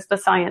ways, because the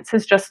science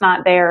is just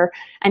not there.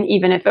 And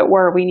even if it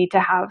were, we need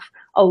to have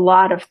a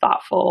lot of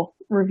thoughtful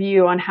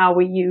review on how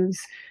we use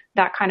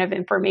that kind of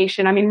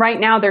information. I mean, right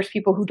now, there's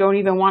people who don't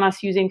even want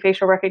us using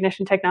facial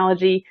recognition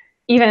technology,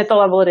 even at the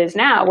level it is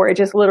now, where it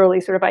just literally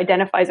sort of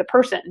identifies a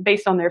person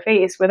based on their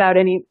face without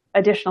any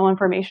additional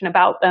information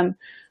about them.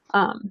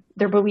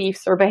 Their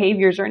beliefs or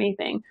behaviors or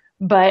anything.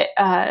 But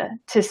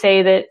to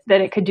say that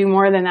it could do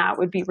more than that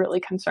would be really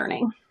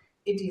concerning.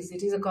 It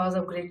is a cause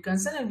of great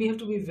concern, and we have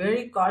to be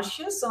very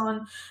cautious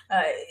on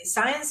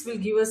science will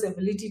give us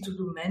ability to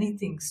do many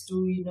things,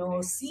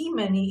 to see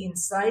many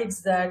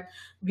insights that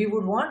we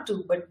would want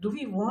to, but do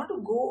we want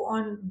to go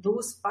on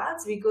those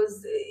paths?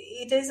 Because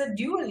it is a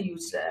dual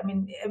use. I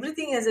mean,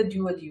 everything has a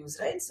dual use,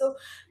 right? So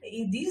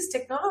these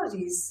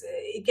technologies,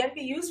 it can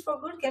be used for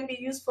good, can be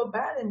used for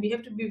bad, and we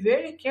have to be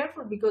very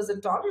careful, because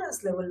the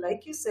tolerance level,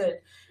 like you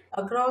said,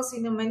 across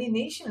many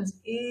nations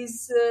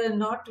is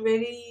not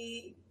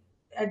very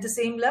at the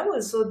same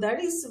level. So that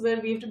is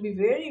where we have to be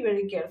very,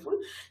 very careful.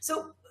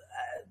 So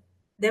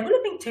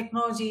developing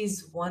technology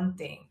is one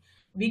thing.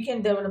 We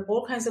can develop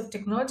all kinds of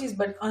technologies,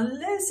 but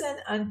unless and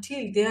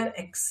until they are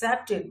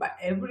accepted by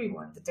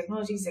everyone, the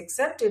technology is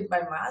accepted by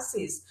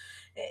masses,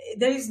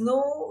 there is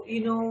no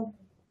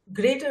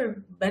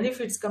greater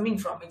benefits coming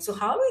from it. So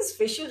how is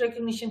facial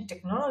recognition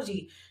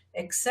technology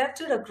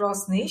accepted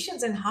across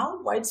nations, and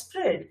how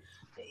widespread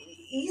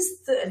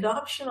is the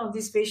adoption of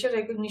this facial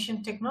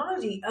recognition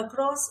technology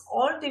across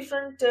all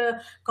different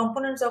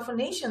components of a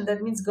nation?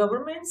 That means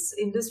governments,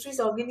 industries,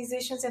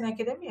 organizations, and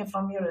academia,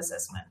 from your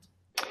assessment.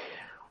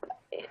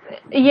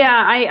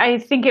 Yeah, I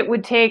think it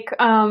would take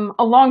a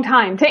long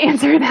time to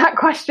answer that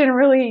question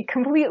really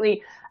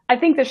completely. I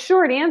think the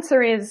short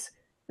answer is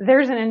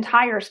there's an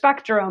entire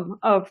spectrum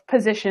of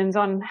positions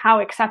on how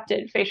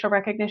accepted facial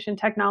recognition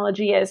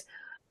technology is.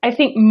 I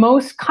think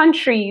most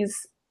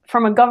countries,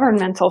 from a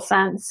governmental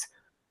sense,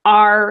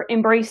 are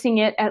embracing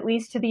it, at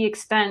least to the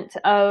extent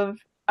of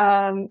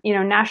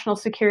national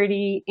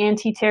security,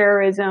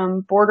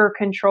 anti-terrorism, border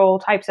control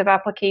types of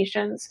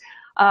applications.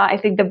 I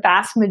think the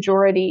vast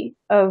majority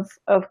of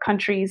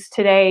countries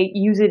today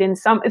use it in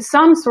some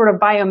sort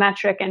of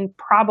biometric and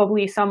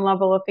probably some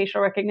level of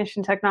facial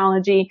recognition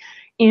technology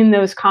in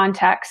those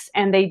contexts.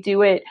 And they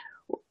do it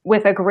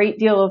with a great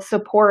deal of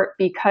support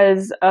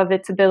because of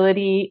its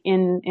ability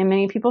in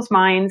many people's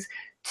minds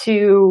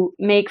to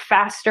make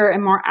faster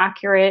and more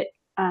accurate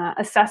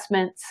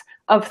assessments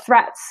of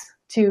threats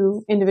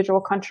to individual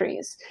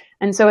countries.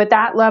 And so at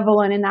that level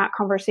and in that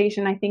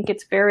conversation, I think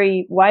it's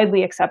very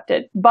widely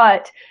accepted.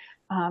 But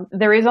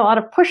there is a lot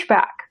of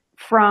pushback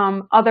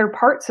from other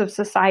parts of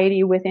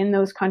society within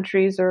those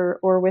countries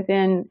or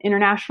within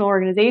international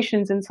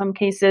organizations in some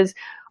cases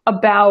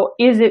about,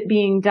 is it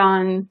being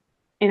done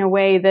in a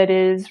way that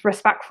is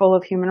respectful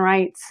of human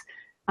rights?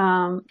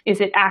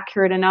 Is it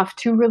accurate enough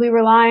to really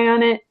rely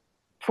on it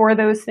for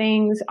those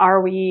things?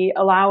 Are we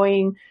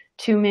allowing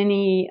too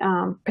many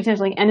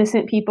potentially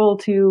innocent people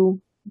to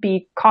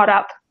be caught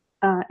up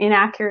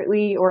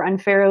inaccurately or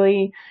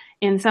unfairly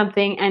in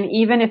something. And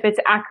even if it's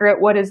accurate,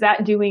 what is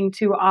that doing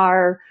to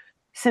our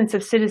sense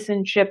of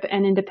citizenship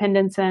and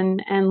independence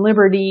and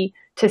liberty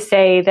to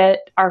say that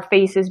our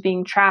face is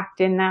being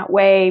tracked in that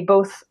way,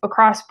 both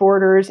across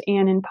borders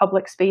and in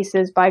public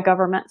spaces by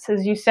governments?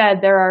 As you said,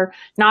 there are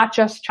not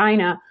just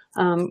China,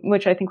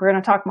 which I think we're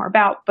going to talk more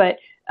about, but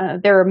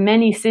there are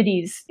many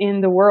cities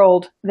in the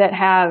world that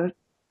have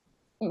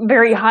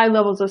very high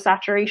levels of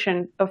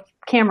saturation of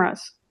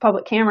cameras,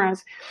 public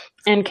cameras,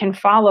 and can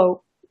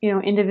follow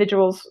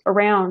individuals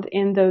around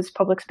in those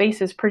public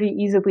spaces pretty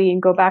easily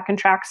and go back and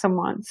track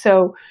someone.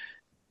 So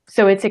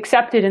it's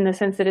accepted in the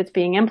sense that it's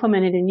being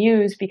implemented and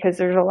used because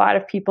there's a lot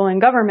of people in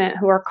government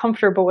who are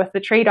comfortable with the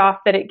trade-off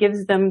that it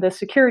gives them the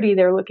security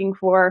they're looking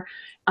for,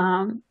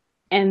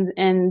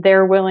 and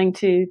they're willing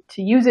to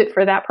use it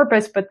for that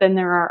purpose. But then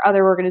there are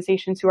other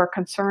organizations who are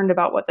concerned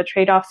about what the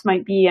trade-offs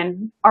might be,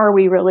 and are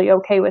we really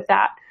okay with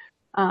that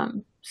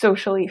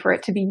socially for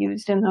it to be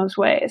used in those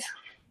ways?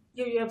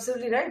 You're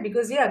absolutely right,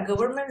 because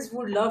governments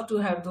would love to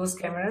have those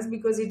cameras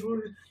because it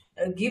would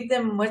give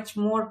them much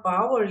more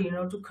power,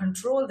 to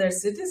control their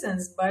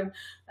citizens. But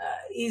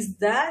is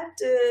that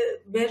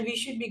where we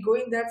should be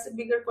going? That's a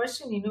bigger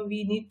question.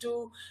 We need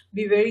to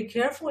be very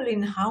careful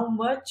in how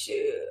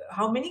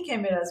many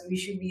cameras we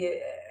should be.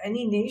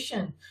 Any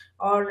nation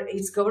or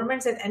its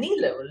governments at any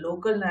level,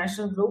 local,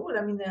 national, global.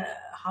 I mean,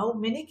 how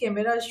many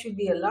cameras should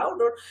be allowed,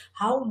 or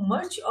how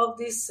much of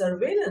this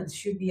surveillance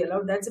should be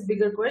allowed? That's a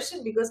bigger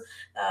question, because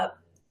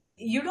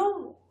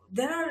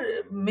there are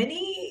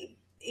many.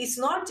 It's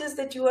not just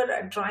that you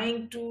are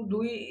trying to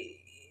do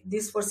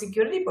this for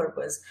security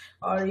purpose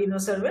or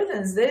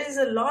surveillance. There is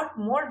a lot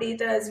more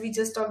data, as we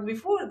just talked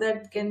before,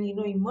 that can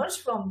emerge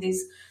from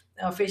this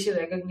facial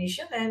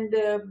recognition, and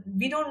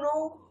we don't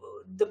know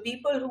the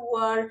people who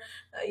are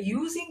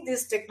using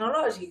this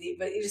technology,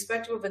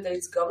 irrespective of whether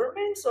it's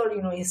governments or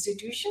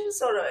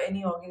institutions or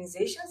any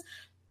organizations,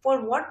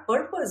 for what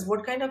purpose,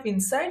 what kind of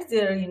insights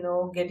they're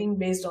getting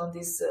based on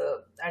this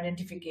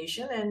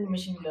identification and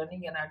machine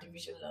learning and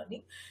artificial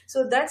learning.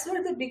 So that's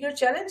where the bigger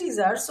challenges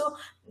are. So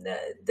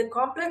the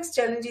complex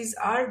challenges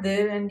are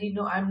there, and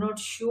I'm not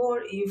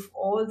sure if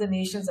all the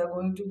nations are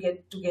going to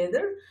get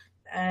together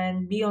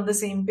and be on the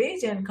same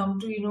page and come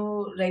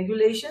to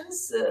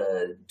regulations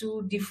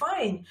to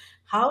define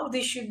how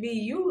they should be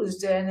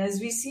used. And as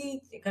we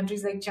see,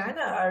 countries like China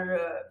are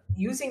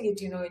using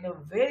it in a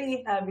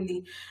very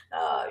heavily,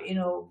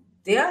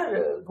 they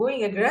are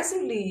going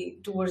aggressively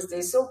towards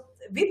this. So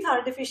with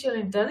artificial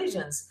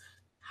intelligence,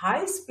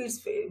 high speed,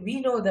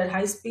 we know that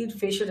high speed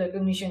facial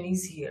recognition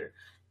is here.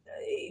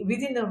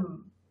 Within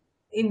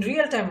in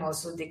real time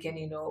also they can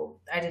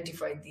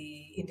identify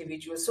the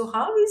individual. So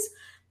how is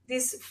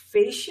this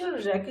facial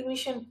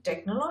recognition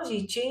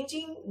technology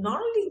changing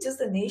not only just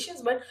the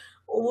nations but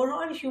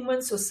overall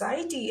human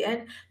society?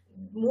 And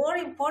more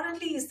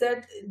importantly is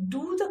that,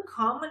 do the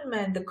common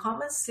man, the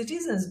common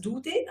citizens, do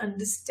they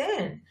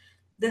understand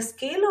the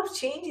scale of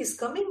change is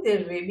coming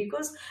their way?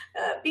 Because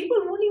people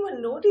won't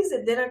even notice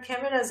that there are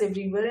cameras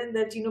everywhere, and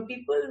that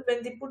people,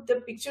 when they put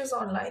the pictures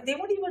online, they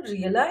won't even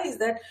realize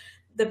that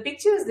the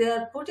pictures they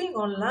are putting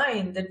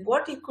online, that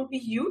what it could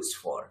be used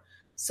for.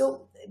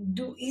 So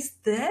is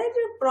there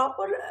a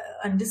proper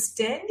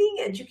understanding,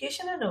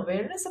 education and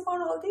awareness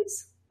about all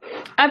this?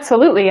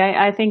 Absolutely.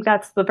 I think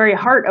that's the very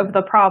heart of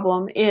the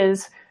problem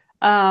is,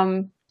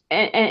 and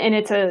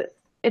it's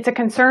a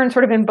concern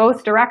sort of in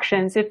both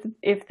directions.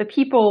 If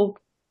the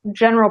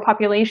general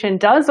population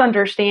does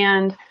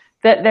understand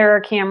that there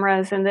are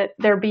cameras and that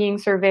they're being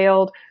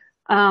surveilled,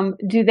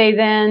 do they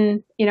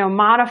then,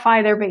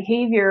 modify their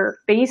behavior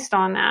based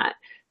on that?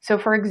 So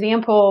for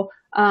example,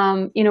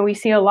 we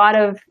see a lot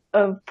of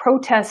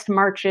protest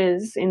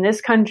marches in this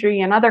country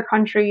and other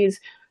countries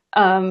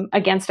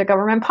against a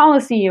government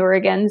policy or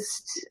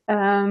against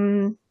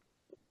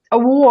a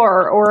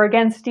war or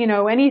against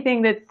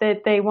anything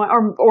that they want,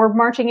 or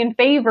marching in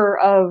favor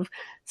of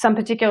some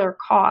particular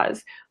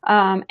cause.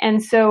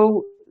 And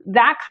so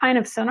that kind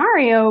of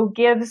scenario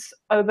gives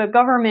the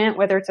government,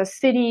 whether it's a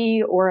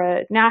city or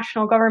a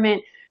national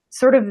government,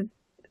 sort of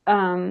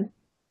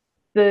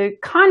the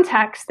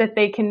context that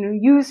they can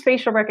use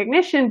facial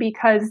recognition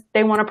because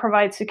they want to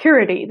provide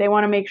security. They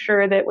want to make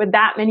sure that with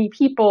that many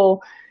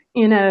people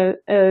in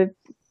a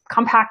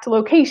compact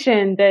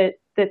location,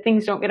 that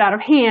things don't get out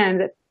of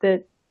hand,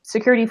 that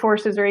security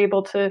forces are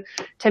able to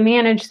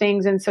manage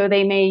things. And so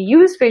they may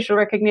use facial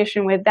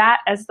recognition with that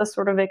as the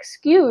sort of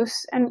excuse.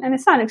 And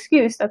it's not an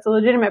excuse, that's a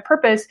legitimate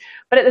purpose.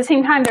 But at the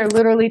same time, they're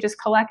literally just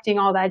collecting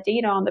all that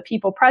data on the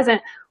people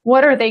present.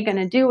 What are they going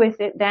to do with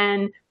it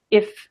then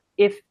if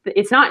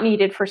it's not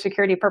needed for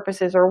security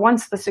purposes, or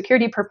once the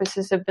security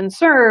purposes have been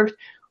served?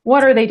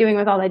 What are they doing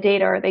with all that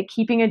data? Are they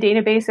keeping a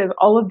database of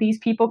all of these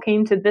people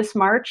came to this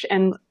march,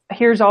 and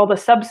here's all the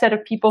subset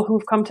of people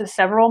who've come to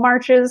several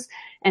marches?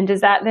 And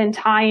does that then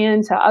tie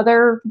into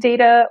other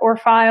data or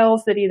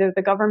files that either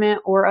the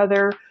government or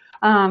other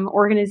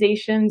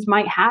organizations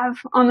might have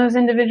on those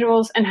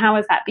individuals, and how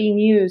is that being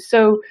used?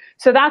 So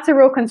that's a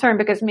real concern,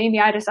 because maybe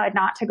I decide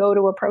not to go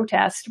to a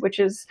protest, which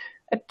is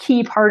a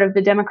key part of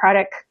the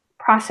democratic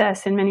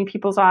process in many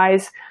people's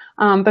eyes,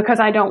 because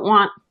I don't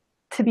want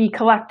to be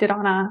collected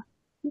on a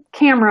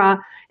camera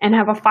and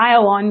have a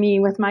file on me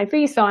with my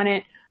face on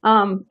it.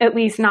 At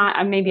least not,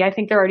 maybe I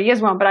think there already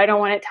is one, but I don't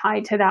want it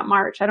tied to that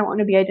march. I don't want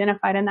to be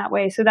identified in that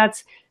way. So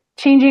that's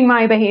changing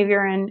my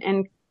behavior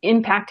and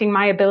impacting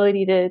my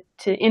ability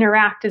to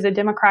interact as a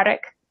democratic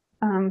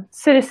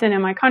citizen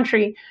in my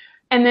country.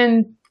 And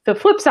then the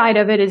flip side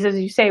of it is, as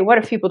you say, what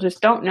if people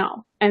just don't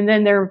know? And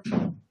then they're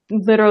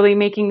literally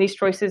making these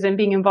choices and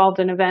being involved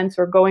in events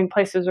or going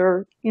places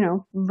or,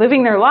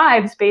 living their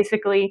lives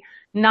basically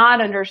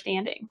not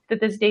understanding that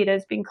this data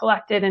is being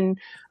collected and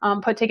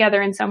put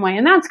together in some way.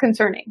 And that's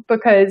concerning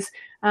because,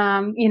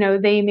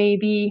 they may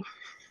be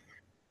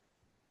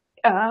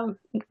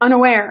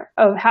unaware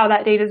of how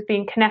that data is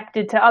being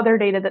connected to other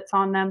data that's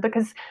on them.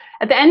 Because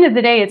at the end of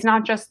the day, it's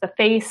not just the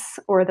face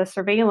or the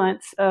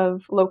surveillance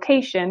of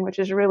location, which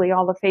is really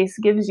all the face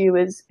gives you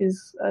is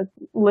a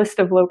list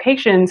of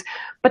locations.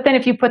 But then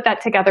if you put that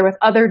together with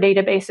other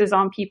databases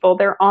on people,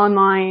 their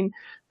online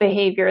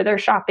behavior, their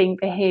shopping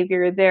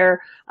behavior,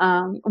 their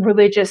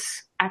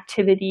religious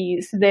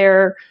activities,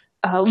 their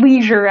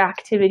leisure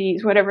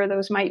activities, whatever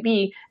those might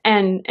be.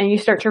 And you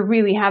start to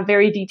really have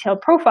very detailed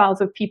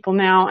profiles of people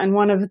now. And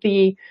one of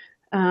the,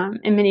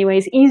 in many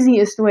ways,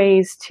 easiest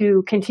ways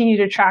to continue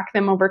to track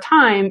them over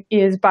time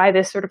is by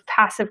this sort of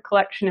passive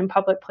collection in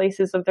public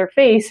places of their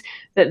face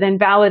that then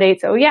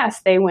validates, oh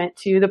yes, they went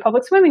to the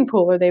public swimming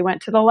pool, or they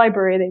went to the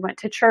library, they went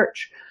to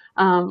church,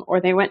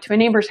 or they went to a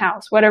neighbor's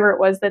house, whatever it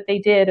was that they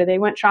did, or they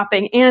went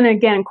shopping. And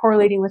again,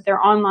 correlating with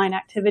their online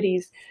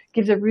activities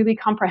gives a really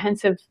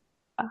comprehensive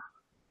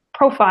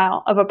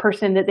profile of a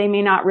person that they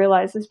may not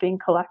realize is being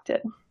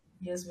collected.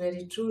 Yes,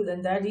 very true.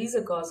 And that is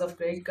a cause of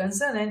great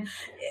concern. And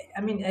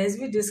I mean, as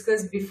we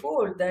discussed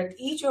before, that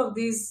each of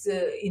these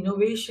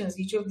innovations,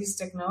 each of these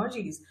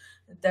technologies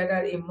that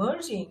are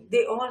emerging,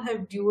 they all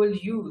have dual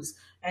use.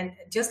 And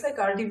just like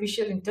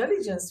artificial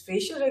intelligence,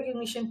 facial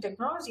recognition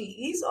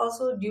technology is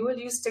also dual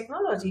use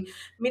technology,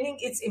 meaning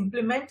its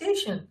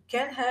implementation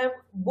can have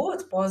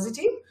both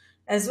positive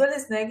as well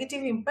as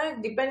negative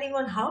impact depending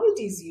on how it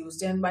is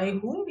used and by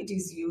whom it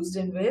is used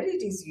and where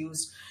it is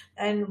used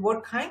and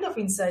what kind of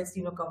insights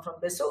come from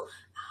there. So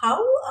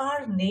how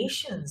are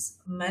nations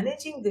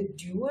managing the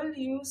dual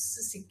use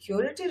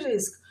security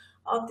risk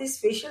of this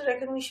facial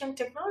recognition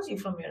technology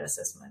from your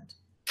assessment?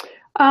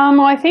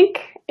 Well, I think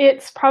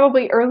it's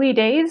probably early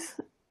days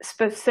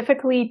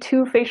specifically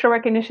to facial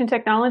recognition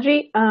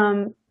technology.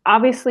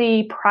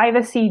 Obviously,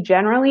 privacy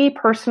generally,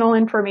 personal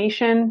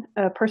information,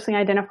 personally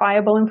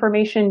identifiable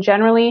information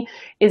generally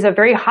is a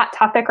very hot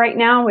topic right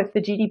now with the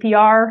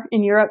GDPR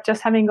in Europe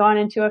just having gone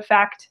into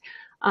effect.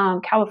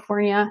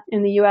 California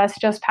in the US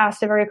just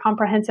passed a very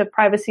comprehensive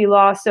privacy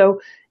law. So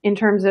in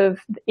terms of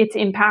its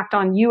impact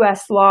on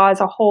US law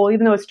as a whole,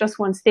 even though it's just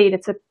one state,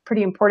 it's a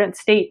pretty important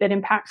state that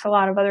impacts a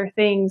lot of other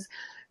things.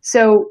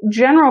 So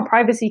general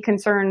privacy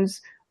concerns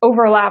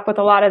overlap with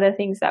a lot of the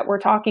things that we're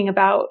talking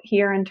about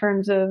here in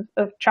terms of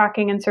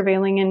tracking and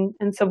surveilling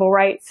and civil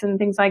rights and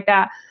things like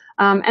that.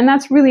 And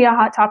that's really a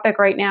hot topic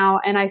right now.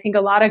 And I think a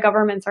lot of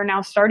governments are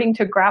now starting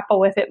to grapple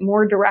with it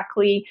more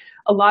directly.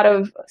 A lot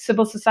of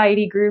civil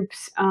society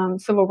groups,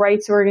 civil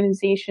rights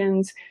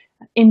organizations,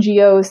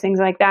 NGOs, things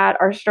like that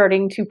are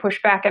starting to push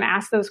back and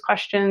ask those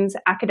questions.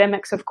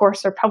 Academics, of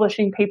course, are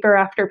publishing paper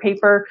after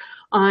paper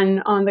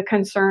on the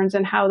concerns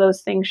and how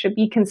those things should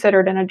be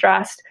considered and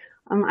addressed.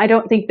 I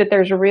don't think that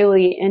there's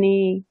really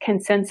any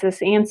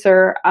consensus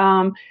answer.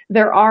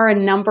 There are a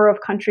number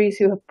of countries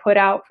who have put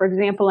out, for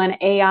example, an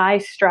AI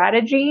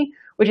strategy,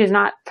 which is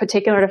not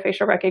particular to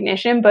facial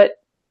recognition, but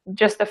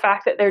just the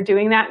fact that they're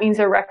doing that means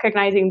they're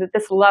recognizing that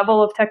this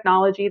level of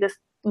technology, this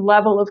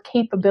level of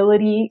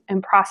capability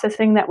and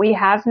processing that we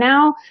have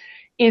now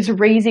is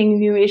raising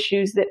new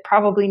issues that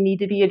probably need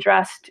to be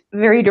addressed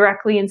very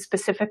directly and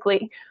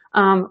specifically.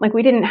 Like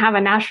we didn't have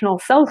a national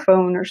cell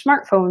phone or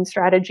smartphone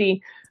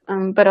strategy,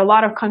 but a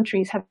lot of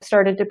countries have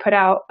started to put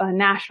out a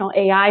national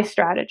AI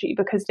strategy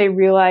because they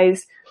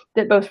realize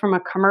that both from a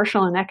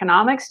commercial and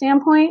economic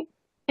standpoint,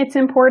 it's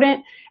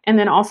important. And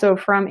then also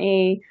from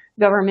a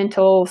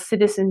governmental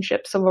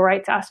citizenship, civil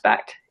rights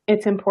aspect,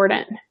 it's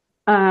important.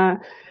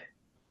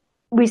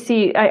 We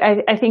see,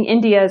 I think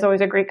India is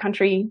always a great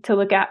country to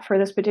look at for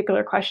this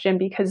particular question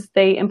because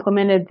they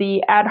implemented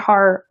the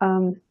Aadhaar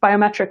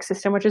biometric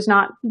system, which is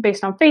not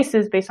based on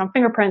faces, based on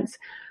fingerprints,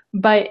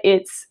 but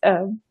it's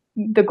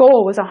the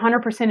goal was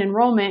 100%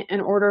 enrollment in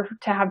order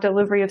to have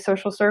delivery of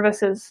social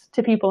services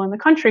to people in the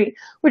country,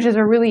 which is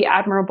a really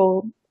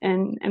admirable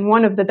and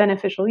one of the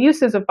beneficial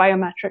uses of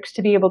biometrics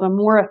to be able to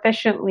more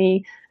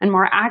efficiently and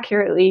more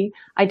accurately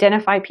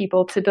identify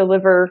people to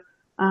deliver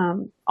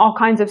all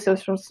kinds of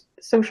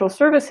social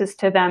services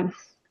to them.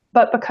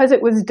 But because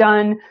it was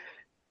done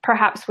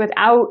perhaps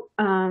without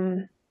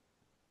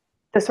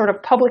the sort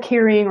of public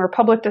hearing or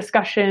public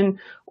discussion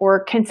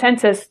or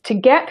consensus to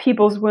get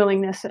people's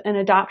willingness and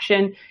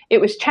adoption,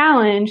 it was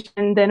challenged.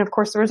 And then, of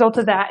course, the result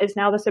of that is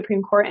now the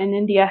Supreme Court in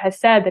India has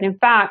said that, in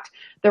fact,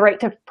 the right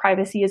to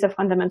privacy is a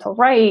fundamental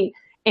right.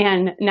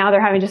 And now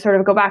they're having to sort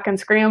of go back and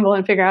scramble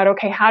and figure out,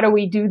 okay, how do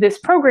we do this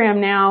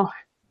program now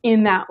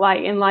in that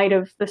light, in light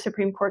of the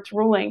Supreme Court's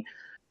ruling?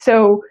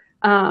 So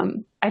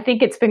I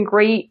think it's been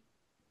great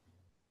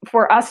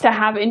for us to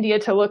have India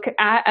to look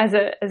at as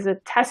a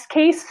test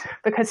case,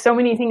 because so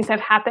many things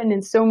have happened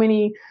and so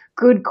many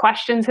good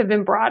questions have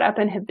been brought up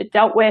and have been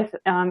dealt with.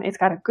 It's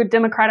got a good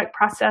democratic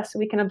process, so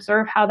we can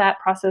observe how that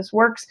process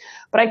works.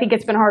 But I think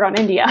it's been hard on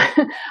India.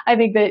 I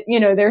think that,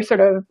 they're sort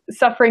of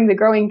suffering the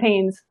growing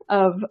pains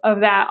of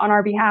that on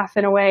our behalf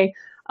in a way.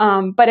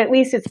 But at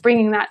least it's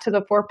bringing that to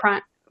the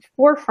forefront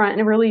in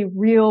a really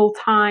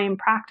real-time,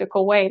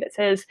 practical way that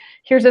says,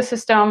 here's a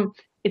system.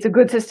 It's a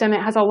good system.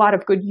 It has a lot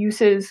of good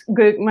uses.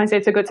 Good. When I say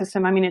it's a good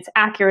system, I mean it's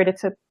accurate.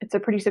 It's a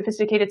pretty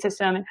sophisticated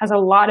system. It has a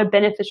lot of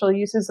beneficial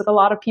uses that a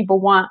lot of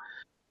people want.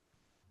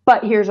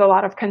 But here's a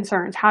lot of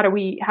concerns. How do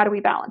we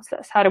balance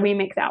this? How do we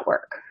make that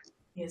work?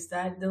 Yes,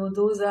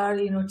 those are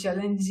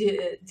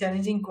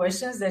challenging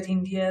questions that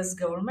India's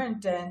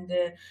government and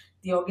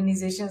the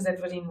organizations that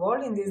were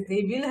involved in this,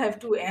 they will have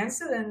to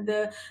answer. And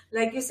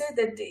like you said,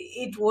 that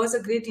it was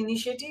a great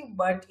initiative,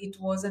 but it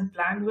wasn't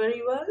planned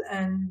very well,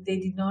 and they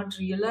did not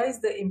realize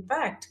the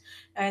impact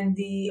and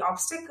the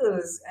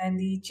obstacles and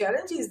the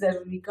challenges that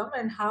will become,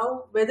 and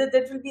whether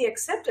that will be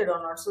accepted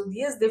or not. So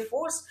yes, they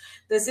forced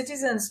the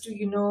citizens to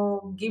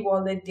give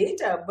all that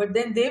data, but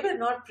then they were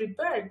not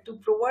prepared to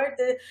provide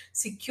the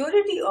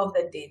security of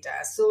that data.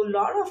 So a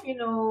lot of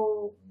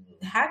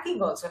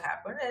hacking also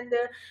happened, and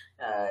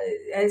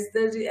as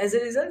a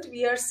result,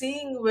 we are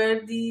seeing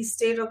where the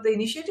state of the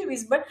initiative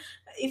is. But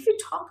if we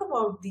talk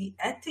about the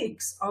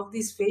ethics of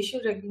this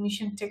facial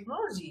recognition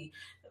technology,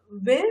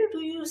 where do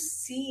you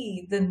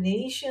see the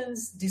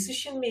nation's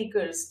decision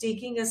makers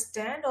taking a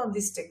stand on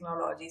these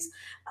technologies?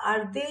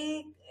 Are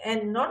they,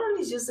 and not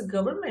only just the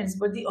governments,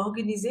 but the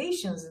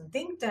organizations and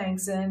think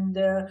tanks and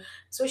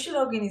social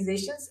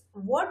organizations,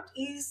 what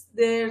is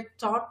their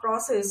thought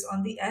process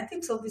on the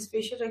ethics of these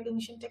facial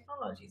recognition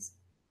technologies?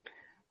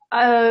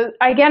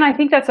 Again, I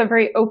think that's a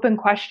very open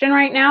question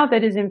right now.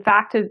 That is, in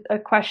fact, a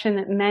question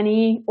that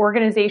many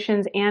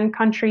organizations and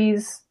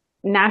countries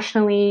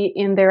nationally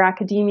in their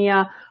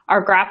academia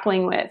are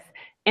grappling with.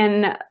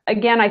 And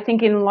again, I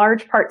think in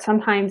large part,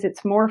 sometimes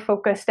it's more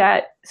focused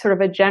at sort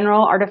of a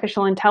general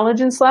artificial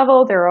intelligence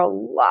level. There are a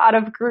lot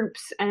of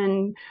groups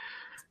and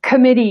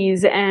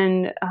committees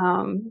and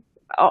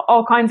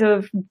all kinds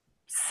of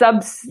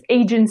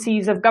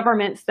sub-agencies of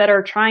governments that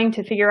are trying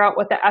to figure out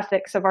what the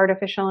ethics of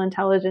artificial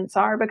intelligence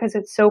are, because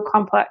it's so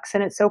complex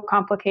and it's so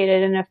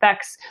complicated and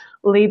affects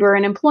labor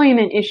and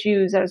employment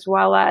issues, as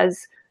well as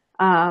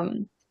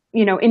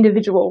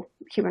individual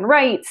human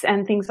rights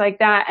and things like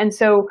that. And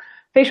so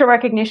facial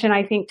recognition,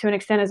 I think, to an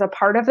extent, is a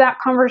part of that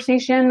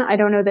conversation. I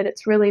don't know that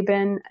it's really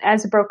been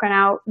as broken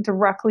out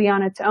directly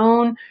on its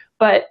own,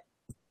 but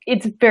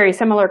it's very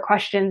similar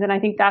questions. And I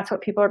think that's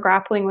what people are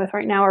grappling with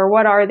right now, or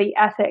what are the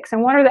ethics,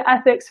 and what are the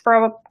ethics for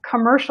a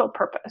commercial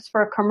purpose,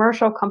 for a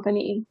commercial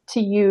company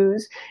to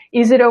use?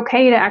 Is it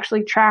okay to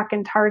actually track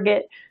and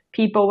target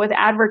people with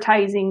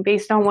advertising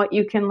based on what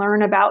you can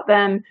learn about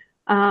them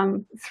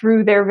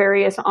through their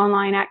various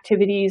online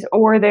activities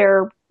or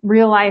their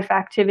real life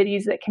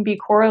activities that can be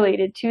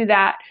correlated to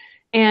that?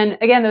 And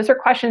again, those are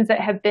questions that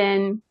have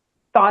been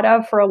thought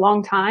of for a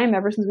long time,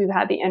 ever since we've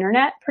had the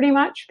internet, pretty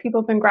much.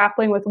 People have been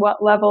grappling with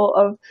what level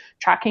of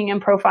tracking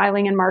and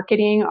profiling and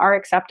marketing are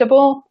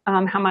acceptable,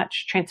 how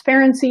much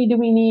transparency do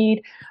we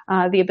need,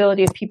 the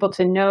ability of people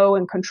to know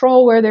and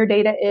control where their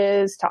data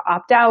is, to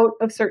opt out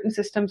of certain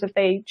systems if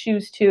they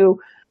choose to.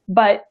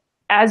 But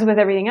as with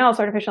everything else,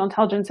 artificial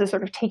intelligence is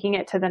sort of taking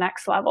it to the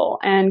next level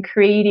and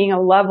creating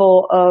a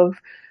level of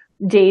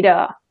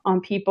data on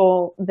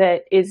people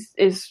that is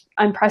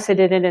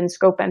unprecedented in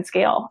scope and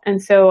scale. And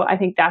so I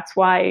think that's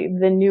why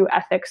the new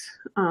ethics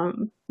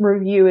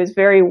review is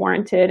very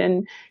warranted,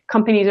 and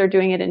companies are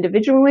doing it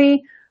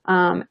individually,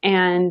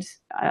 and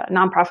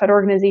nonprofit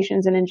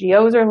organizations and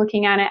NGOs are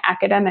looking at it.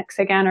 Academics,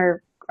 again,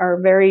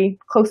 are very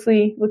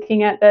closely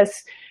looking at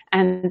this,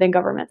 and then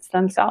governments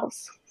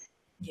themselves.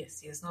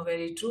 Yes, no,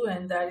 very true.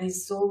 And that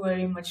is so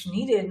very much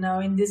needed now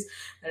in this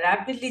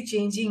rapidly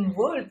changing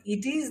world.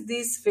 It is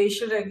these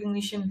facial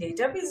recognition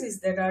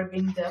databases that are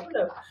being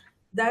developed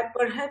that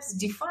perhaps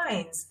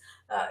defines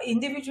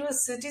individual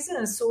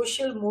citizens'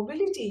 social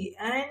mobility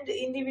and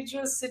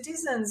individual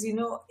citizens,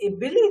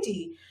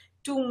 ability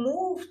to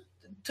move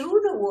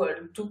through the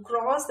world, to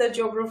cross their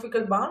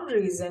geographical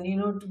boundaries, and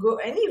to go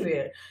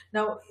anywhere.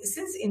 Now,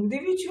 since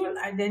individual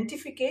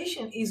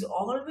identification is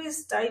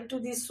always tied to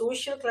the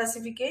social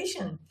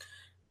classification,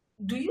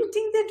 do you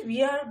think that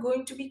we are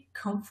going to be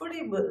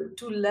comfortable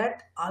to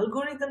let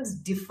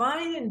algorithms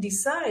define and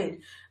decide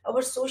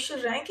our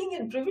social ranking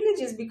and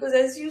privileges? Because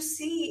as you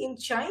see in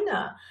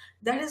China,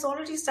 that has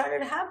already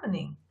started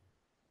happening.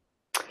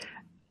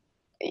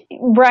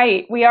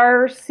 Right. We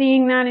are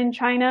seeing that in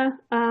China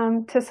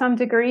to some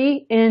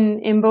degree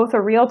in both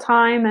a real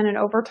time and an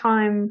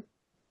overtime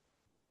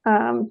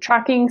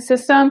tracking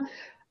system.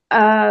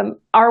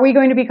 Are we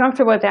going to be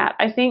comfortable with that?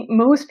 I think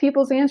most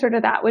people's answer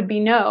to that would be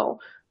no.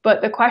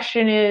 But the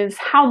question is,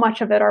 how much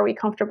of it are we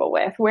comfortable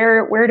with?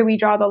 Where do we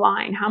draw the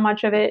line? How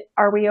much of it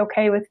are we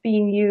okay with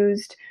being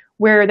used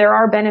where there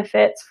are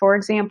benefits? For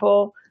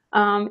example,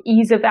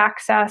 ease of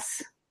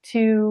access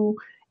to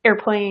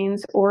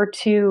airplanes or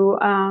to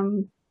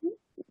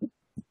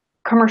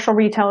commercial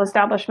retail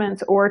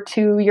establishments or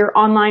to your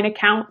online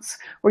accounts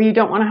where you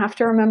don't want to have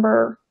to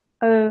remember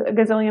a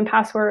gazillion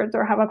passwords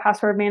or have a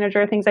password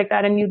manager, things like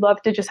that. And you'd love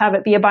to just have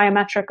it be a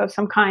biometric of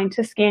some kind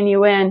to scan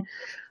you in.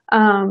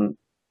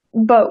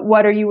 But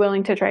what are you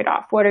willing to trade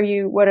off? What are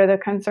the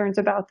concerns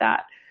about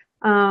that?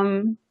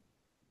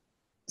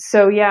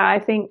 So yeah, I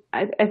think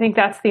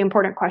that's the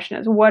important question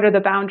is what are the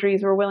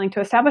boundaries we're willing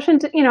to establish?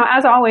 And,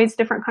 as always,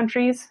 different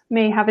countries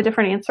may have a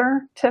different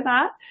answer to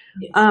that.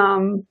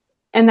 Yes.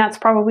 And that's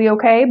probably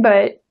okay,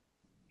 but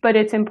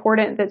it's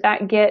important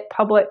that get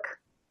public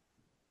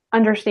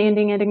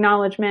understanding and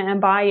acknowledgement and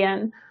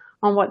buy-in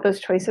on what those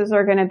choices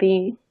are going to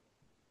be.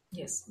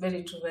 Yes,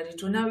 very true, very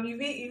true. Now,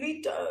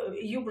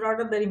 you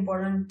brought up very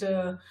important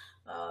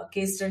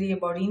case study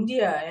about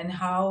India and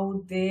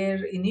how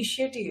their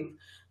initiative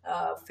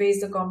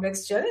faced the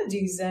complex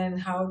challenges and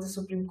how the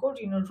Supreme Court,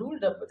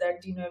 ruled up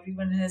that,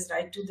 everyone has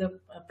right to the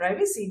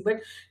privacy.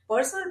 But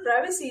personal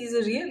privacy is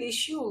a real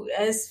issue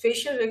as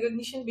facial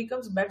recognition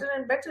becomes better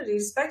and better,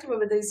 irrespective of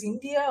whether it's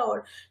India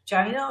or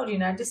China or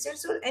United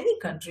States or any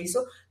country.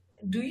 So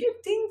do you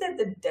think that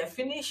the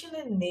definition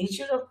and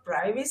nature of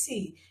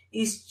privacy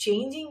is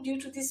changing due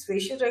to this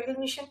facial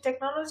recognition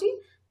technology?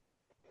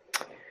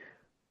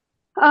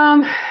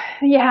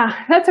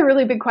 Yeah, that's a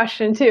really big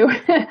question too.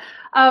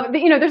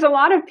 There's a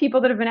lot of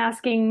people that have been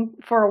asking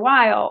for a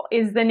while,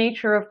 is the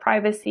nature of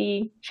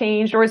privacy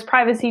changed, or is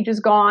privacy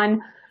just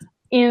gone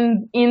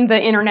in the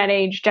internet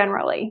age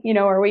generally?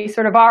 Are we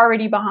sort of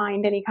already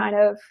behind any kind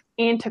of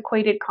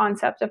antiquated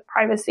concept of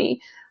privacy?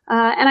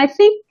 And I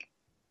think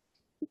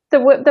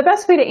the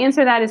best way to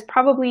answer that is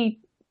probably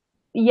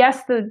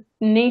yes, the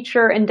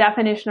nature and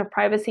definition of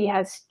privacy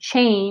has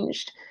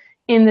changed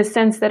in the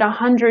sense that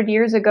 100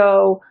 years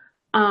ago,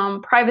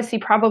 privacy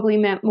probably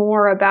meant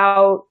more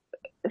about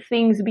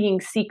things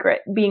being secret,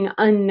 being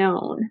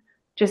unknown,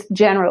 just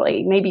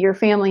generally. Maybe your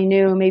family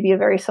knew, maybe a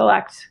very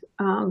select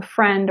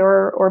friend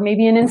or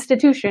maybe an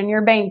institution,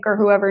 your bank or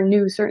whoever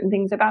knew certain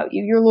things about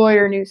you. Your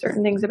lawyer knew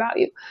certain things about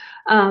you.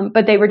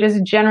 But they were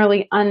just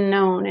generally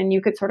unknown and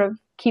you could sort of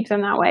keep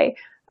them that way.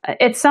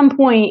 At some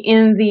point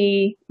in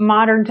the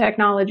modern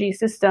technology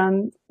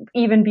system,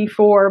 even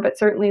before, but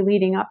certainly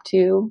leading up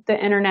to the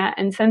internet,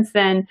 and since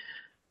then,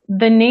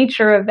 the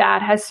nature of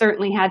that has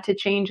certainly had to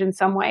change in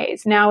some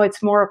ways. Now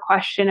it's more a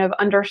question of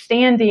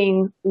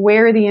understanding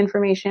where the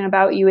information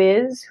about you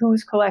is,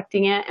 who's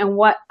collecting it, and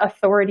what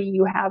authority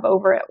you have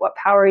over it, what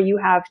power you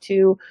have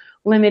to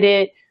limit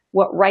it,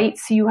 what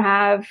rights you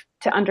have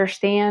to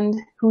understand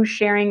who's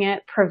sharing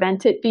it,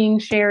 prevent it being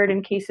shared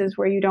in cases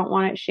where you don't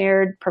want it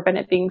shared, prevent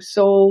it being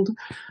sold,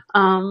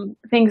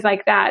 things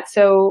like that.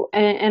 So,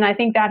 and I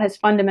think that has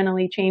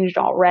fundamentally changed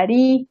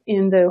already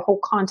in the whole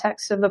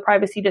context of the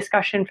privacy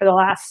discussion for the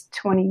last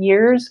 20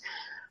 years,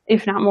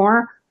 if not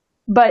more.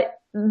 But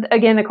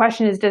again, the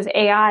question is, does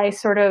AI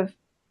sort of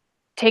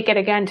take it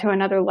again to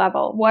another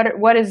level?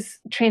 What does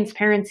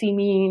transparency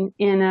mean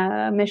in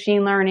a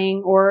machine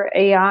learning or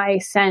AI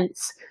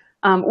sense?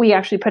 We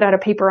actually put out a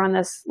paper on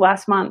this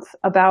last month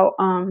about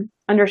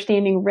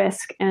understanding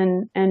risk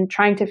and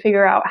trying to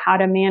figure out how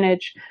to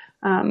manage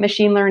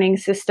machine learning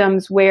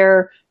systems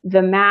where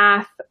the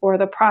math or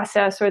the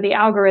process or the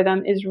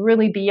algorithm is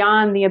really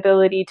beyond the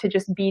ability to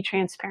just be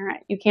transparent.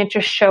 You can't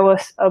just show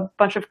us a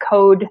bunch of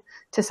code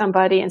to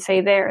somebody and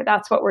say, there,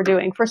 that's what we're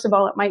doing. First of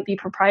all, it might be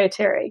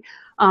proprietary.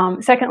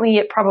 Secondly,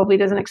 it probably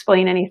doesn't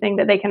explain anything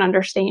that they can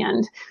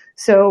understand.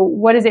 So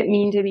what does it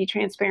mean to be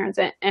transparent,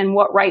 and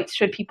what rights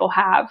should people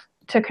have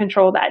to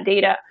control that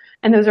data?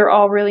 And those are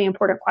all really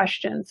important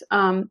questions.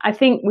 I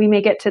think we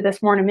may get to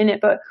this more in a minute,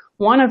 but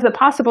one of the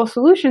possible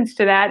solutions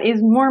to that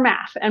is more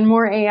math and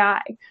more AI,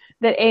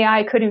 that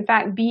AI could in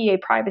fact be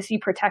a privacy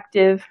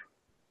protective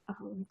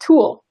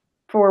tool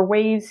for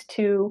ways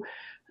to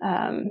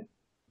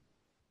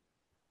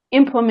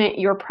implement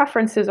your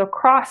preferences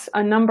across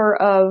a number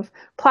of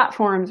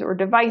platforms or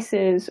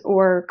devices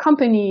or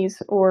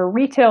companies or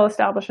retail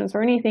establishments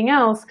or anything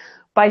else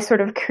by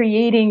sort of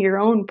creating your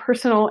own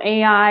personal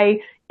AI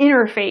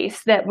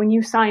interface that when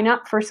you sign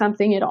up for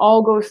something, it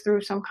all goes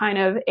through some kind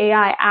of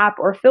AI app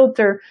or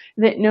filter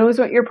that knows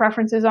what your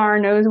preferences are,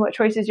 knows what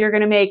choices you're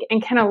going to make,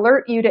 and can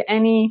alert you to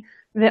any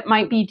that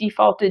might be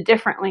defaulted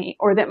differently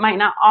or that might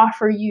not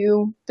offer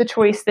you the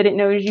choice that it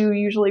knows you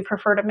usually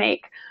prefer to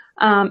make.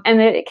 And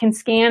that it can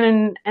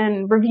scan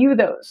and review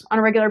those on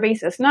a regular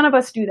basis. None of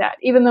us do that.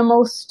 Even the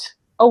most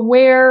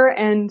aware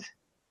and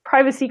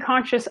privacy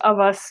conscious of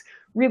us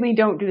really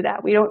don't do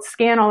that. We don't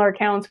scan all our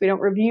accounts. We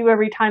don't review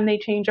every time they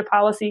change a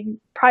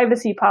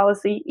privacy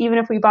policy, even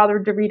if we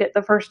bothered to read it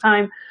the first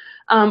time.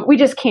 We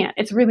just can't.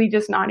 It's really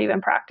just not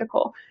even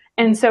practical.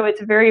 And so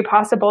it's very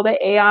possible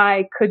that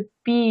AI could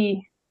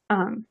be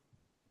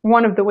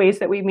one of the ways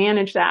that we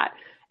manage that.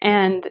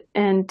 And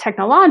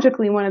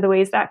technologically, one of the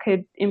ways that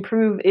could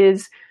improve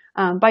is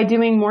by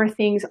doing more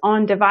things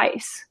on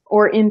device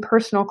or in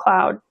personal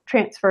cloud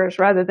transfers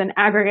rather than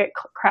aggregate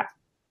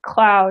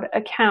cloud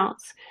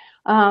accounts.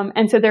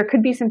 And so there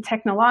could be some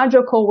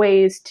technological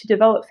ways to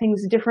develop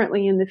things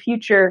differently in the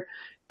future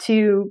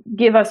to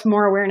give us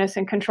more awareness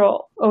and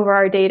control over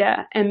our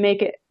data and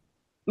make it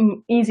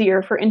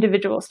easier for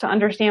individuals to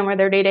understand where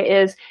their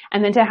data is,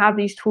 and then to have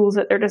these tools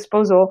at their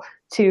disposal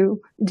to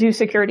do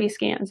security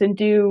scans and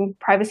do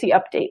privacy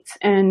updates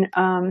and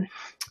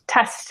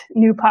test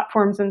new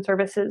platforms and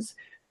services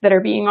that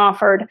are being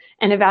offered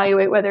and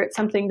evaluate whether it's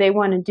something they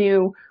want to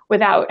do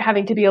without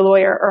having to be a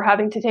lawyer or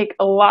having to take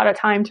a lot of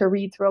time to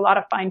read through a lot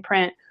of fine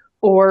print,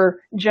 or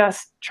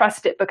just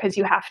trust it because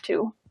you have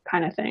to,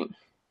 kind of thing.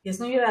 Yes,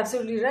 no, you're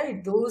absolutely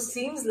right. Those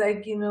seems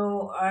like,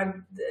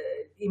 are the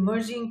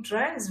emerging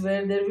trends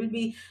where there will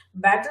be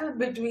battle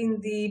between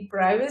the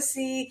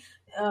privacy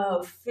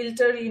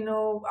filter,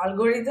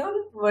 algorithm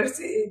versus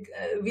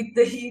with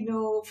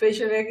the,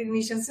 facial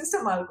recognition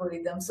system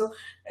algorithm. So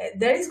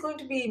there is going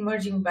to be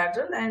emerging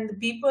battle, and the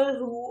people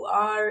who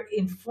are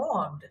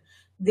informed,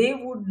 they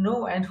would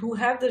know, and who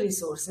have the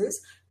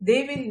resources,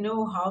 they will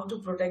know how to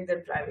protect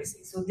their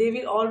privacy. So they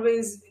will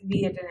always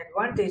be at an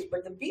advantage.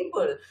 But the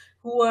people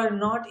who are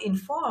not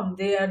informed,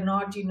 they are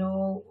not,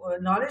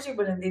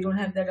 knowledgeable, and they don't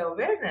have that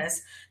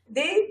awareness, and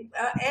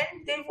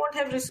they won't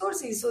have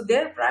resources. So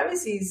their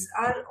privacies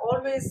are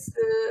always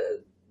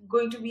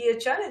going to be a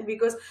challenge,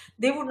 because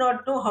they would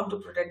not know how to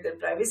protect their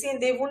privacy,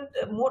 and they won't.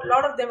 A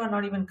lot of them are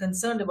not even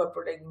concerned about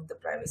protecting the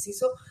privacy.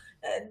 So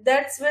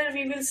that's where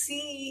we will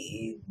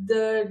see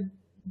the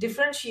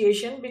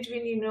differentiation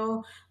between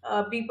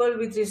people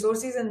with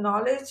resources and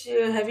knowledge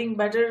having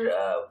better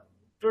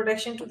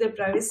protection to their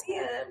privacy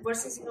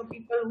versus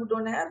people who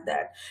don't have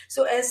that.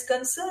 So as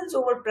concerns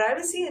over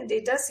privacy and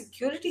data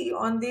security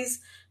on these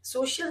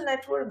social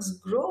networks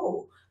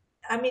grow,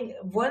 I mean,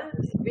 one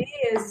way,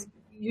 as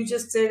you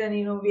just said, and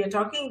we are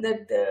talking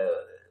that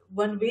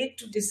one way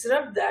to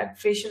disrupt that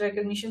facial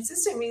recognition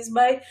system is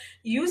by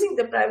using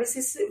the privacy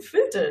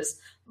filters.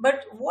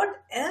 But what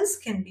else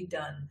can be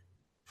done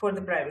for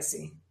the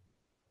privacy?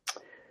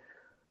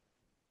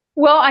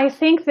 Well, I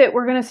think that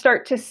we're going to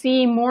start to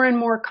see more and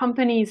more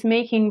companies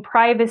making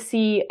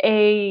privacy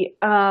a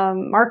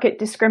market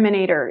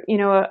discriminator,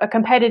 a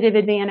competitive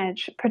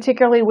advantage,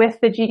 particularly with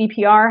the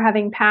GDPR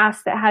having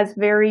passed, that has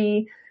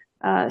very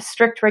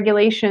strict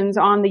regulations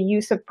on the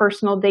use of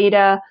personal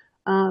data,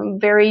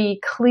 very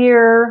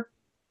clear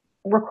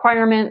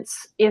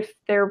requirements if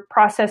their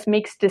process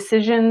makes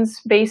decisions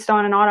based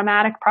on an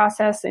automatic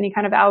process, any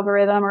kind of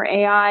algorithm or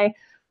AI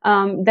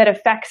that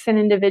affects an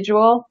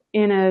individual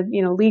in a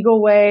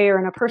legal way or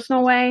in a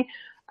personal way.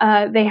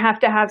 They have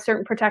to have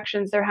certain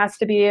protections. There has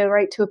to be a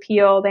right to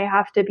appeal. They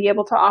have to be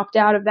able to opt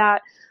out of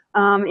that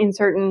in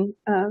certain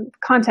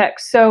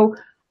contexts. So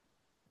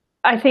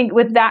I think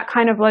with that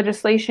kind of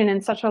legislation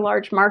in such a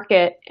large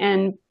market,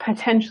 and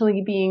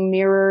potentially being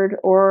mirrored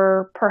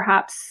or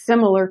perhaps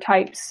similar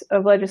types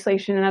of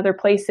legislation in other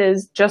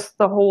places, just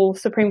the whole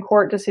Supreme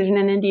Court decision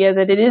in India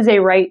that it is a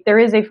right, there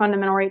is a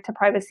fundamental right to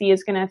privacy,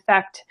 is going to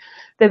affect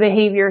the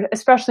behavior,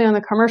 especially on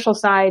the commercial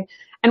side.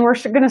 And we're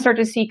going to start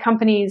to see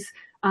companies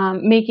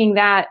making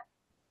that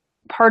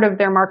part of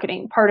their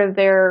marketing, part of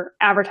their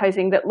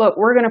advertising, that, look,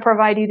 we're going to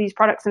provide you these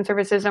products and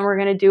services, and we're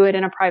going to do it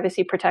in a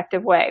privacy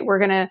protective way. We're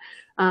going to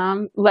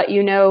let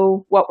you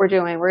know what we're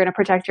doing. We're going to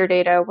protect your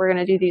data. We're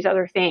going to do these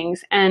other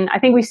things. And I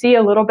think we see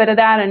a little bit of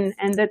that,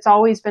 and that's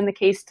always been the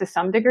case to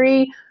some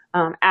degree.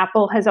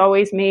 Apple has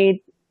always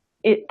made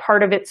it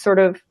part of its sort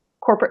of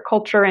corporate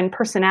culture and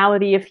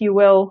personality, if you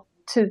will,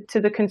 to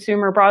the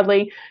consumer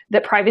broadly,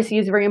 that privacy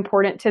is very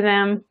important to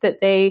them, that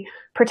they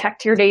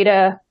protect your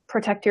data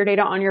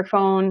on your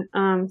phone,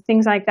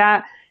 things like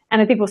that.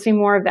 And I think we'll see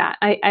more of that.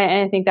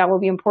 I think that will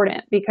be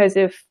important, because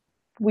if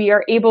we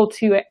are able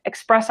to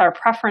express our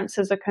preference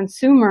as a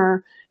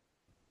consumer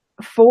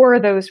for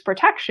those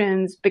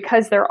protections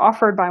because they're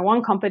offered by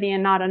one company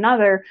and not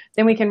another,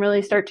 then we can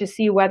really start to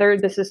see whether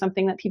this is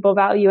something that people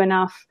value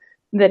enough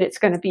that it's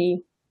going to be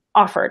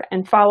offered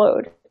and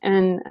followed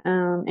and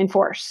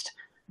enforced.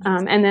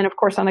 And then, of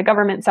course, on the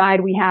government side,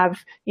 we have,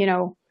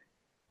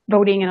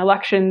 voting and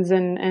elections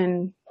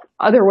and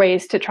other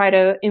ways to try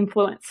to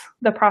influence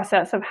the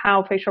process of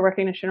how facial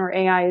recognition or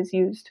AI is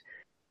used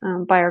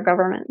by our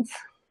governments.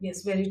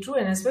 Yes, very true.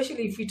 And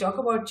especially if we talk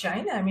about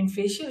China, I mean,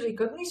 facial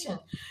recognition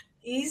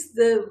is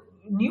the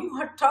new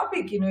hot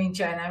topic, in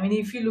China. I mean,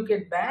 if you look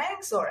at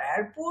banks or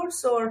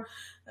airports or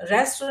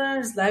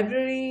restaurants,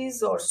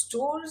 libraries or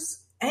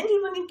stores, and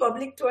even in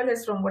public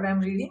toilets, from what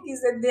I'm reading,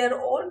 is that they are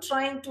all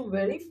trying to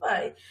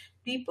verify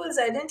people's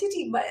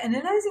identity by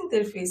analyzing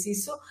their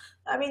faces. So,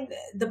 I mean,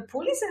 the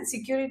police and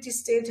security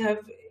state have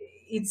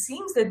it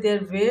seems that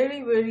they're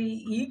very,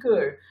 very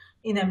eager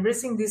in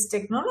embracing this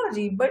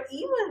technology. But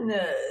even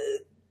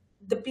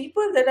the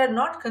people that are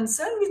not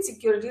concerned with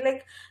security,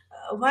 like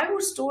why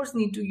would stores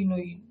need to,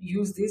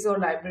 use this, or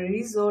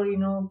libraries, or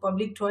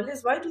public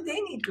toilets? Why do they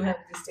need to have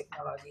this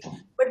technology?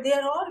 But they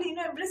are all,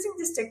 embracing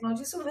this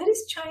technology. So where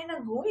is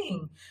China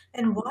going?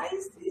 And why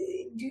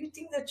do you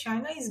think that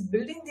China is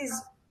building this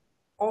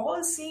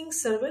all-seeing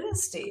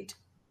surveillance state?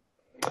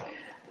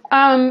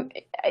 Um,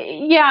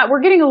 yeah,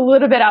 we're getting a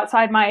little bit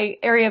outside my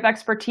area of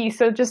expertise.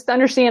 So just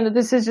understand that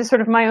this is just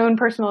sort of my own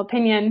personal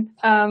opinion,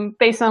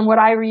 based on what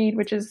I read,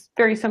 which is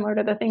very similar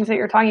to the things that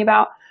you're talking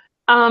about.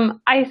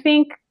 I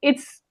think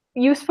it's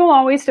useful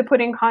always to put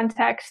in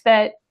context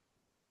that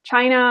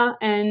China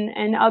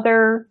and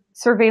other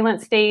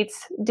surveillance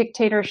states,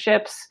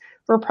 dictatorships,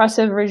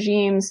 repressive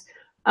regimes,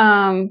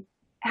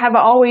 have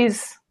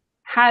always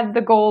had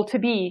the goal to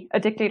be a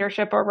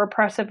dictatorship or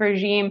repressive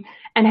regime,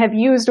 and have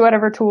used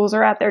whatever tools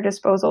are at their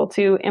disposal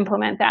to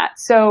implement that.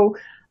 So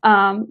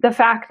the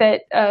fact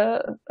that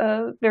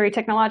a very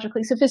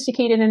technologically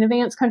sophisticated and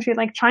advanced country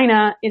like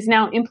China is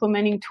now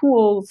implementing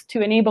tools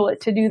to enable it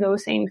to do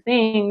those same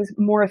things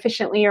more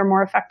efficiently or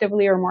more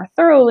effectively or more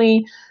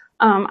thoroughly,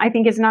 I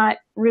think is not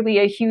really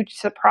a huge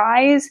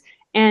surprise,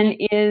 and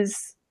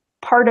is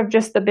part of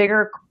just the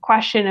bigger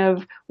question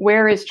of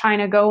where is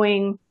China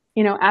going,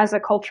 as a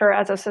culture,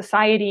 as a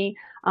society.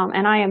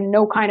 And I am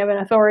no kind of an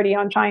authority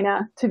on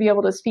China to be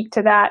able to speak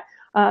to that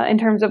in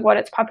terms of what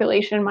its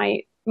population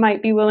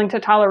might be willing to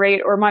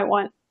tolerate, or might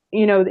want,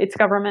 its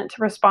government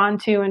to respond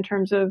to in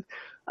terms of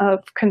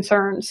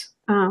concerns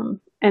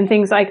and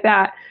things like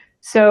that.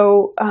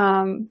 So,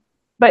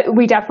 but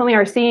we definitely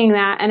are seeing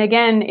that. And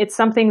again, it's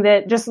something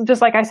that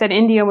just like I said,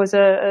 India was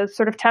a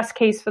sort of test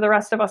case for the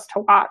rest of us to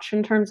watch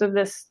in terms of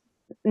this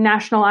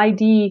national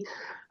ID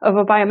of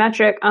a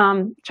biometric.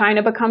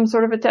 China becomes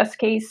sort of a test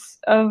case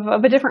of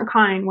a different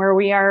kind, where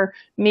we are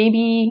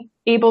maybe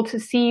able to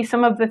see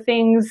some of the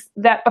things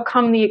that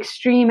become the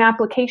extreme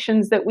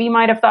applications that we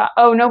might have thought,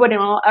 oh, nobody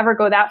will ever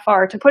go that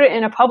far. To put it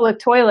in a public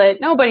toilet,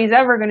 nobody's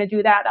ever going to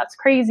do that. That's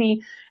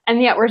crazy.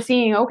 And yet we're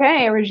seeing,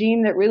 okay, a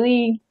regime that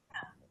really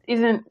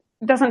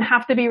doesn't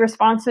have to be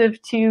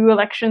responsive to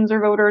elections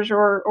or voters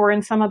or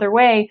in some other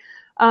way,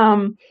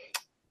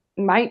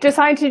 might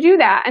decide to do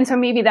that. And so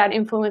maybe that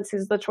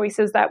influences the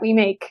choices that we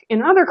make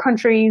in other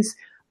countries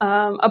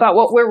about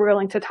what we're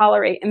willing to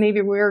tolerate. And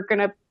maybe we're going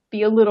to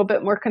be a little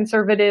bit more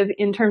conservative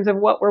in terms of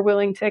what we're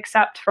willing to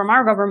accept from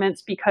our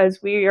governments, because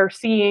we are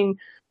seeing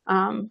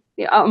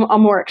a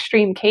more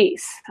extreme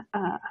case.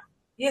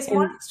 Yes,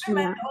 more extreme,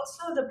 and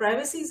also the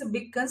privacy is a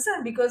big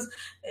concern, because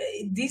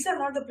these are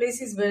not the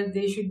places where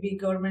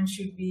government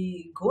should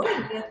be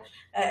going.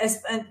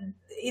 And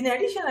in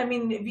addition, I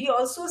mean, we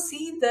also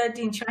see that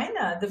in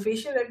China, the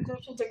facial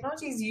recognition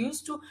technology is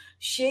used to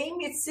shame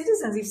its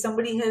citizens. If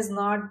somebody has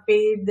not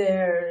paid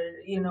their,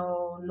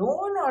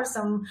 loan, or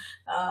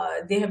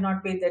they have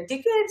not paid their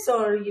tickets,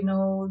 or,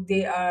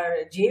 they are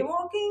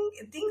jaywalking,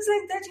 things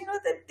like that,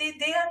 that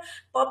they are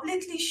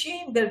publicly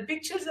shamed. Their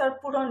pictures are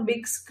put on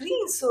big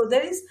screens. So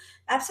there is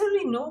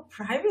absolutely no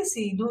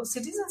privacy. No,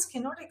 citizens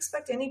cannot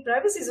expect any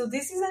privacy. So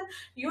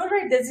you're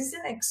right, this is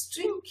an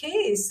extreme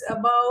case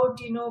about,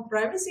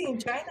 privacy in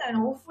China, and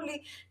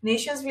hopefully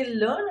nations will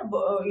learn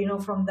about,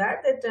 from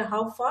that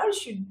how far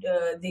should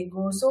they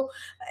go. So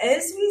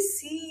as we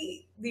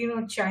see,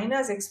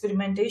 China's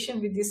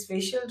experimentation with these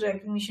facial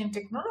recognition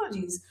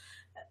technologies,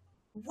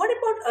 what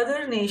about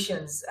other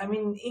nations? I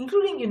mean,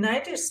 including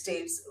United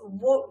States,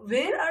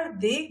 where are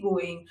they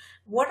going?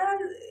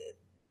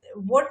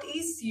 What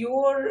is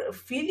your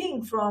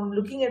feeling from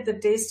looking at the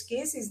test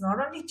cases, not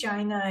only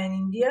China and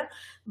India,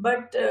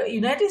 but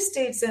United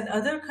States and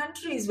other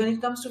countries when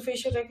it comes to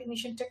facial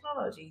recognition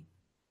technology?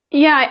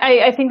 Yeah,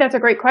 I think that's a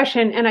great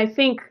question. And I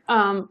think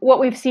what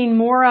we've seen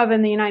more of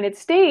in the United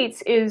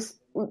States is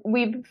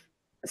we've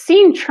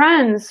seen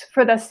trends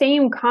for the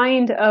same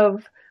kind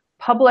of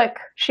public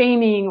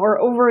shaming or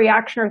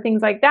overreaction or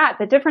things like that.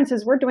 The difference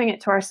is we're doing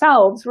it to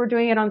ourselves. We're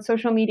doing it on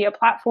social media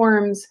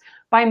platforms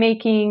by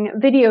making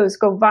videos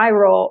go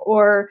viral,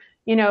 or,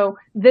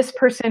 this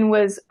person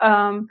was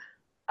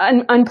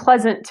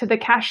unpleasant to the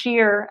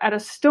cashier at a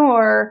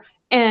store,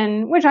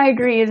 and which I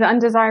agree is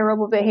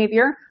undesirable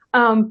behavior.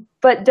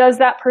 But does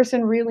that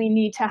person really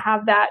need to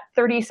have that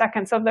 30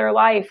 seconds of their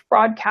life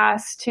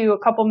broadcast to a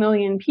couple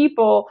million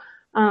people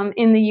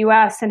in the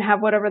US and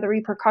have whatever the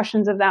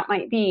repercussions of that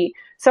might be?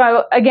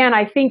 So again,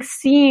 I think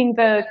seeing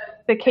the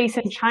case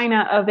in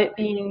China of it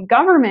being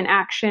government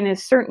action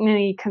is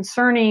certainly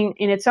concerning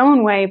in its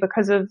own way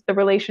because of the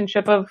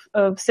relationship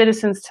of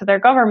citizens to their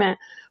government.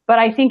 But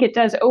I think it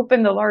does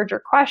open the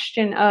larger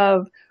question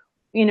of,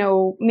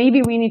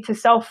 maybe we need to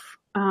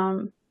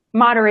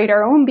moderate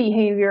our own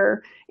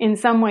behavior in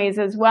some ways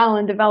as well,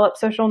 and develop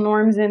social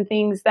norms and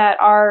things that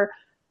are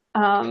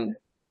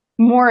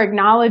more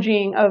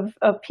acknowledging of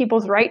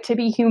people's right to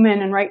be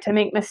human and right to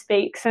make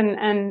mistakes,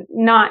 and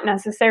not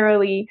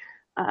necessarily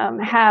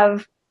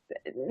have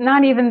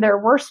not even their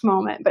worst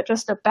moment, but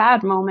just a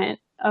bad moment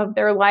of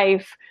their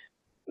life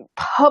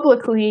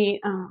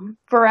publicly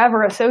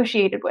forever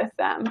associated with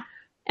them.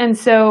 And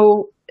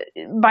so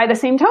by the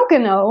same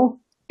token, though,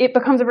 it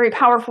becomes a very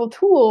powerful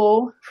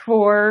tool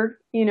for,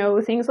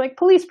 things like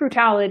police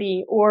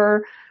brutality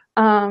or,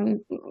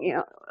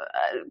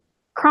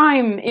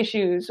 crime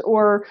issues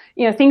or,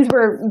 things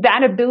where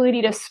that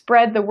ability to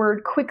spread the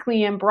word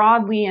quickly and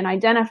broadly and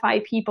identify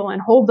people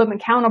and hold them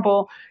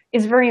accountable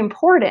is very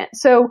important.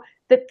 So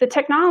the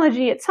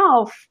technology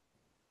itself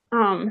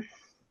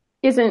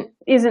isn't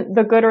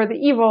the good or the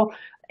evil.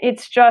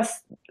 It's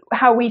just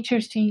how we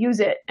choose to use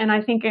it. And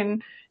I think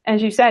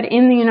as you said,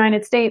 in the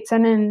United States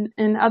and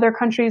in other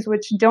countries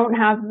which don't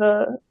have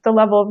the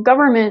level of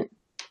government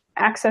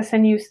access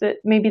and use that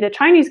maybe the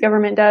Chinese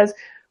government does,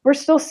 we're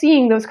still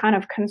seeing those kind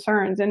of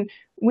concerns. And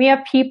we have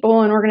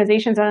people and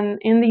organizations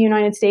in the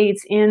United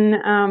States, in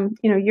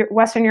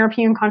Western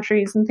European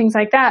countries and things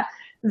like that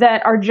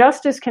are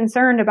just as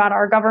concerned about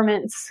our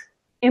government's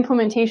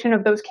implementation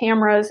of those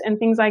cameras and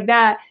things like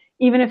that,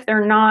 even if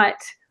they're not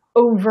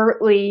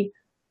overtly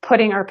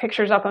putting our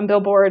pictures up on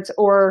billboards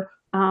or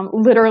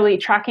literally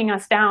tracking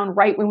us down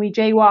right when we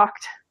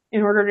jaywalked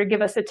in order to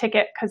give us a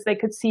ticket because they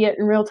could see it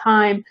in real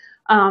time.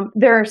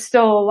 There are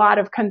still a lot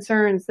of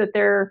concerns that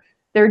they're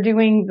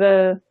doing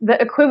the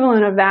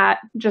equivalent of that,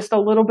 just a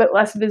little bit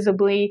less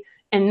visibly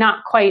and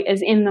not quite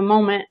as in the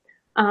moment.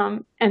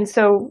 And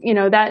so,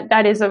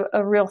 that is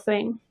a real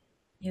thing.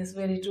 Yes,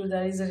 very true.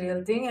 That is a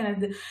real thing,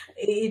 and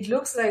it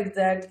looks like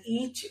that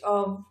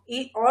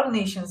all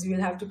nations will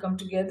have to come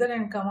together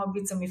and come up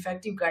with some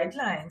effective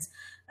guidelines.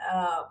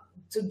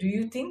 So, do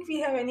you think we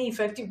have any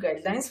effective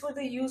guidelines for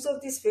the use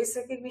of this face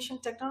recognition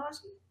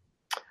technology?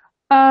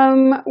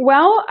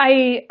 Well,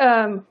 I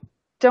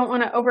don't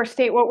want to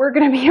overstate what we're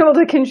going to be able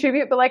to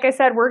contribute, but like I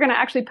said, we're going to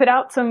actually put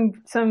out some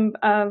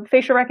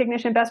facial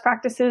recognition best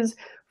practices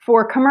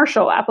for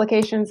commercial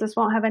applications. This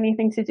won't have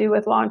anything to do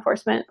with law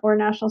enforcement or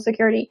national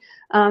security,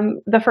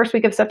 the first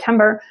week of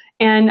September.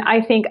 And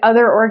I think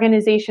other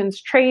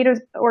organizations, trade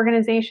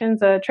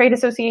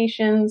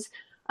associations,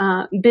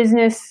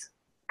 business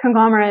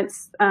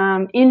conglomerates,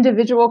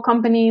 individual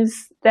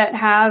companies that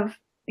have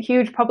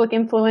huge public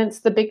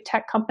influence, the big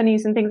tech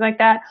companies and things like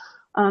that,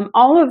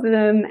 all of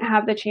them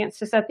have the chance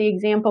to set the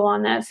example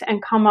on this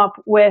and come up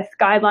with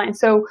guidelines.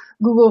 So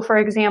Google, for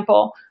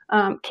example,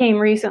 came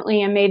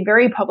recently and made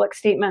very public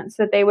statements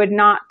that they would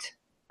not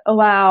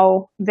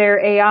allow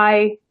their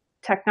AI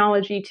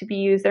technology to be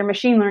used, their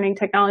machine learning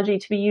technology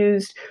to be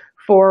used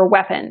for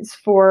weapons,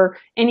 for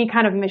any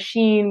kind of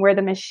machine where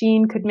the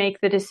machine could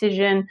make the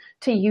decision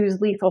to use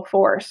lethal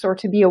force or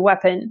to be a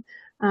weapon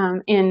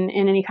in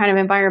any kind of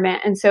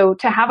environment. And so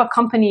to have a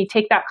company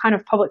take that kind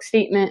of public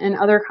statement and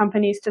other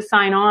companies to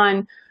sign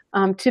on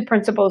to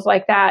principles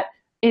like that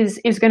is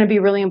going to be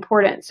really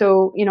important.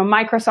 So,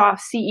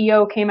 Microsoft's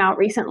CEO came out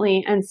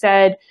recently and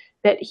said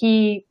that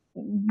he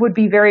would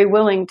be very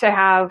willing to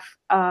have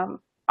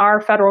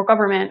our federal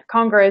government,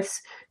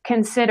 Congress,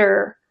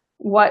 consider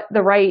what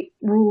the right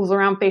rules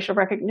around facial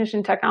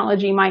recognition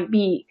technology might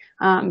be,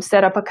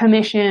 set up a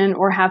commission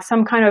or have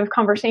some kind of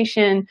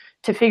conversation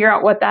to figure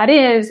out what that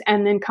is,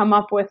 and then come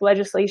up with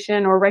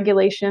legislation or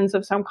regulations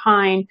of some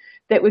kind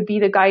that would be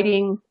the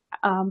guiding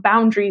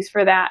boundaries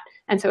for that.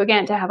 And so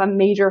again, to have a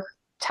major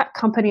tech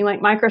company like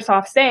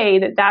Microsoft say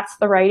that that's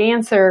the right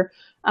answer,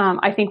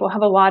 I think will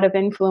have a lot of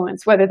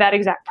influence. Whether that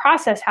exact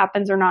process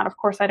happens or not, of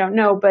course, I don't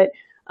know, but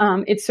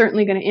it's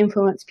certainly going to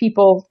influence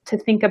people to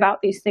think about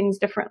these things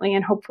differently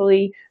and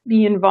hopefully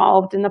be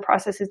involved in the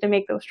processes to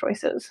make those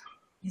choices.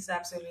 Yes,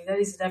 absolutely. That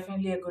is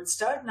definitely a good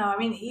start. Now, I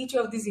mean, each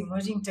of these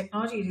emerging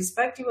technology,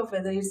 irrespective of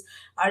whether it's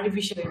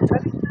artificial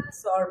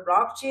intelligence or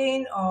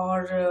blockchain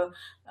or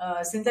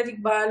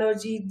synthetic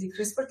biology, the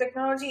CRISPR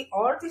technology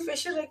or the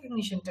facial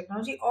recognition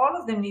technology, all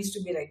of them needs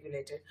to be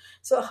regulated.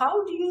 So,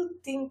 how do you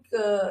think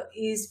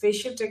is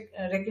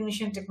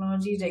recognition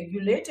technology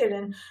regulated,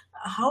 and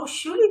how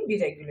should it be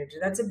regulated?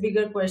 That's a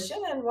bigger question.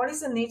 And what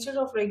is the nature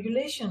of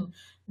regulation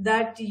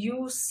that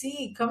you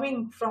see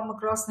coming from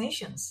across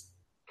nations?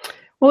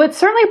 Well, it's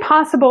certainly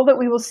possible that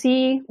we will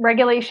see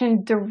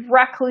regulation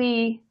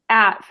directly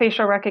at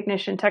facial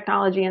recognition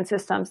technology and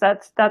systems.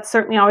 That's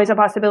certainly always a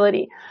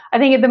possibility. I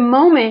think at the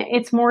moment,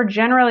 it's more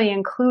generally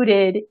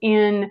included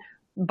in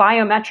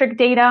biometric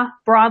data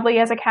broadly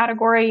as a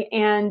category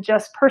and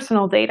just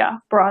personal data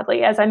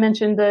broadly. As I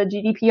mentioned, the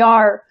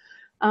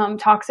GDPR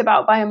talks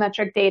about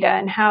biometric data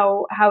and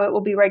how it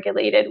will be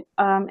regulated.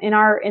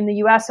 In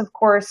the US, of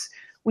course,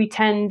 we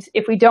tend,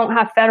 if we don't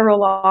have federal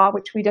law,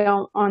 which we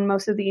don't on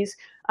most of these,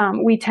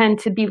 we tend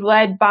to be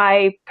led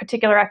by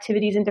particular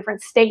activities in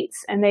different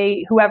states, and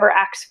whoever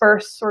acts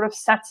first sort of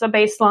sets a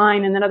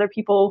baseline, and then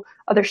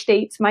other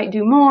states might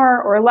do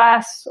more or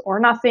less or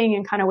nothing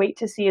and kind of wait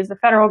to see, is the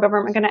federal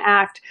government going to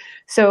act?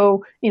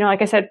 So,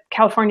 like I said,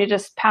 California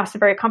just passed a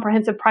very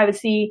comprehensive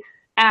privacy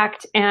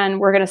act, and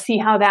we're going to see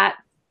how that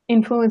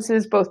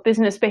influences both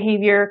business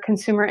behavior,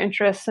 consumer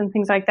interests, and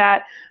things like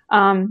that.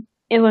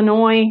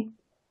 Illinois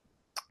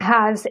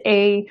has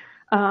a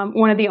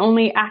one of the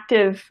only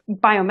active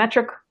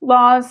biometric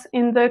laws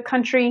in the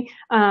country.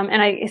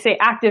 And I say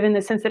active in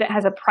the sense that it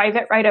has a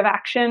private right of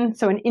action.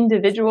 So an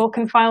individual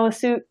can file a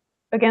suit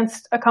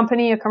against a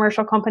company, a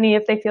commercial company,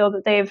 if they feel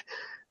that they've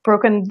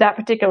broken that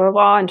particular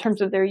law in terms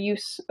of their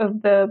use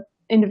of the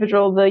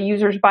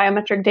user's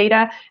biometric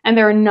data. And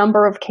there are a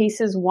number of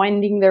cases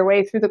winding their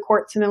way through the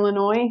courts in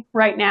Illinois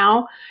right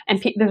now. And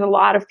there's a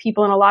lot of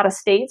people in a lot of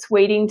states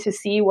waiting to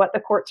see what the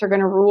courts are going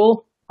to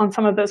rule on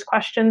some of those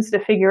questions to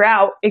figure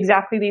out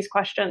exactly these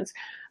questions.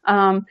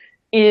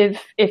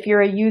 If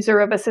you're a user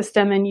of a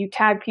system and you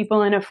tag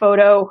people in a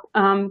photo,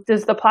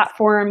 does the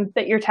platform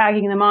that you're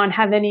tagging them on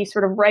have any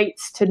sort of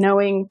rights to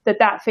knowing that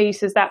that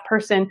face is that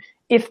person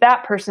if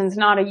that person's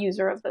not a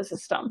user of the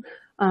system?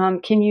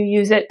 Can you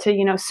use it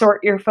to,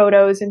 sort your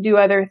photos and do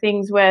other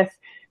things with,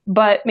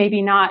 but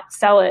maybe not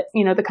sell it?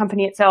 The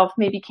company itself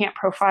maybe can't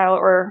profile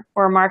or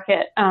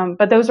market.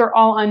 But those are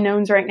all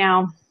unknowns right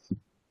now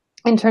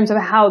in terms of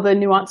how the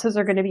nuances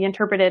are going to be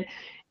interpreted.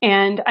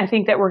 And I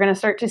think that we're going to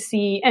start to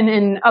see, and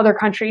in other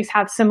countries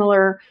have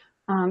similar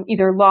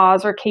either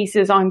laws or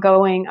cases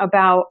ongoing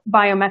about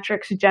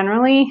biometrics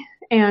generally.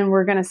 And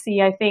we're going to see,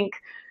 I think,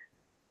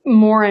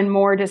 more and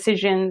more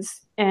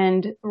decisions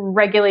and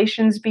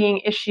regulations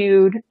being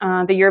issued,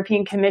 the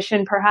European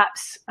Commission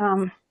perhaps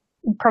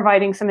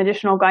providing some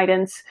additional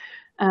guidance,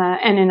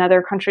 and in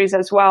other countries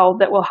as well,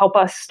 that will help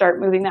us start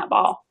moving that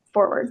ball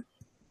forward.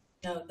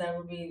 That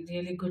would be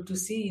really good to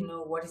see,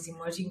 what is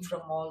emerging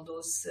from all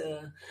those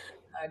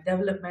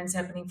developments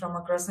happening from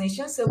across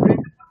nations. So, Brenda,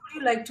 what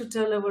would you like to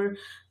tell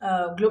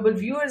our global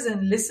viewers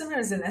and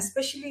listeners, and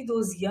especially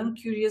those young,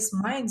 curious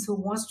minds who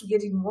wants to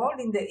get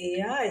involved in the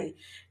AI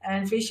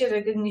and facial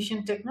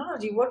recognition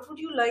technology? What would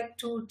you like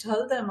to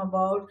tell them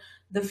about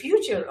the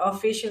future of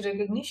facial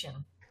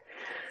recognition?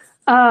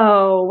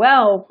 Oh,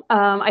 well,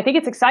 I think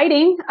it's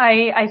exciting.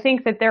 I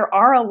think that there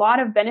are a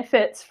lot of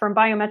benefits from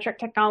biometric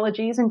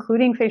technologies,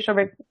 including facial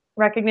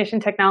recognition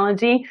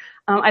technology.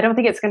 I don't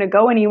think it's going to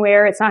go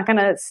anywhere. It's not going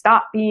to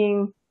stop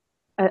being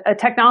a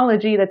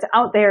technology that's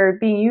out there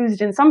being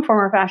used in some form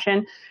or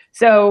fashion.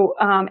 So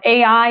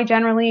AI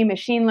generally,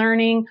 machine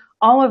learning,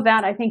 all of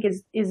that I think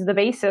is the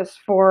basis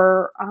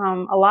for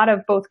a lot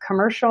of both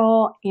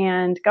commercial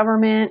and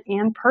government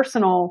and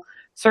personal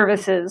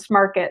services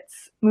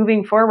markets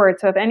moving forward.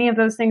 So if any of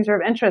those things are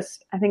of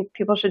interest, I think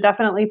people should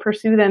definitely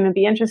pursue them and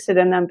be interested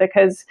in them,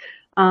 because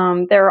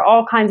there are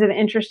all kinds of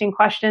interesting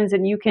questions,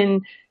 and you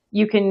can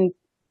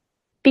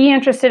be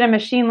interested in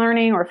machine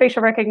learning or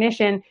facial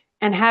recognition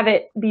and have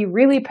it be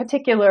really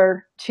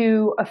particular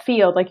to a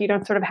field. Like, you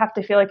don't sort of have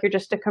to feel like you're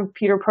just a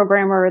computer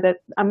programmer or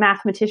a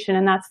mathematician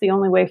and that's the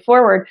only way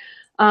forward.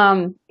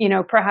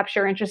 Perhaps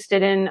you're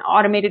interested in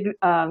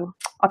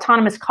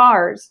autonomous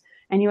cars,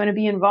 and you want to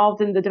be involved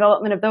in the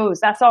development of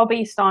those. That's all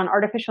based on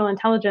artificial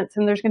intelligence,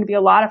 and there's going to be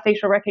a lot of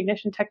facial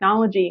recognition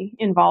technology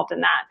involved in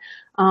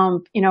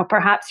that.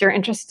 Perhaps you're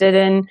interested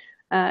in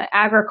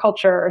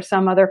agriculture or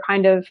some other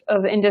kind of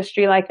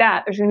industry like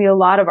that. There's going to be a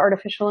lot of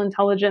artificial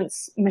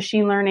intelligence,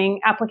 machine learning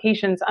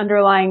applications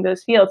underlying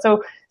those fields.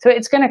 So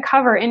it's going to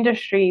cover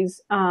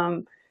industries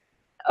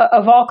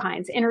of all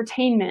kinds,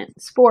 entertainment,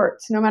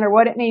 sports, no matter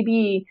what it may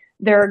be.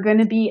 There are going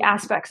to be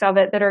aspects of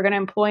it that are going to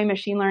employ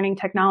machine learning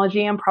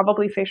technology and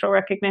probably facial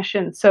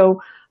recognition.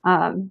 So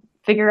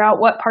figure out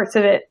what parts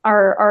of it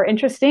are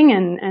interesting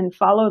and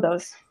follow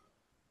those.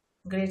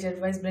 Great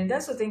advice, Brenda.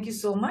 So thank you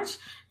so much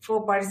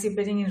for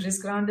participating in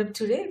Risk Roundup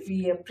today.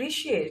 We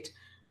appreciate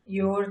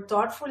your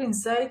thoughtful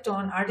insight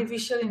on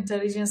artificial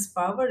intelligence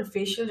powered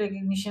facial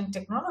recognition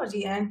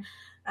technology, and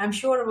I'm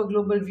sure our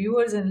global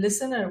viewers and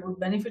listeners would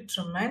benefit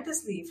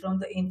tremendously from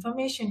the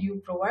information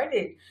you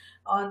provided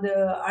on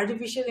the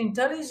artificial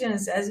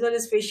intelligence as well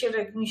as facial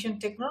recognition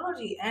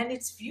technology and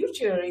its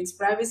future, its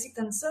privacy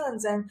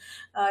concerns, and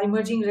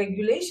emerging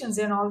regulations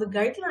and all the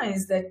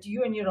guidelines that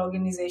you and your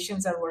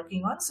organizations are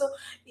working on. So,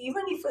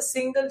 even if a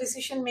single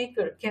decision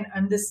maker can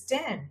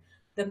understand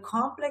the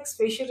complex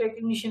facial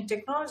recognition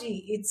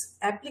technology, its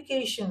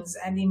applications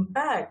and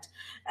impact,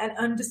 and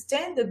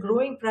understand the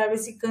growing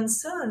privacy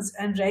concerns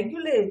and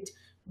regulate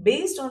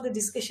based on the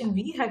discussion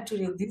we had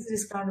today,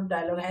 this kind of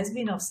dialogue has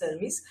been of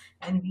service,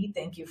 and we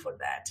thank you for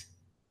that.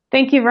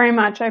 Thank you very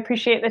much. I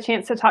appreciate the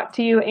chance to talk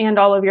to you and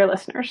all of your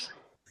listeners.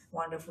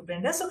 Wonderful,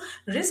 Brenda. So,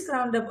 Risk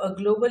Roundup, a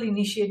global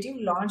initiative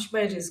launched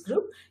by Risk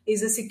Group,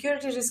 is a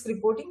security risk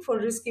reporting for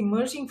risk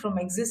emerging from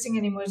existing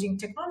and emerging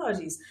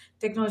technologies,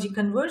 technology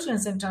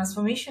convergence and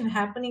transformation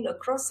happening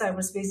across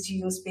cyberspace,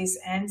 geospace,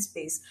 and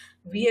space.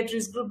 We at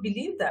Risk Group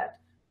believe that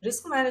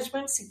risk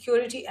management,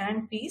 security,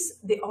 and peace,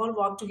 they all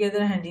walk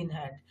together hand in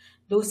hand.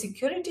 Though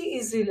security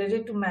is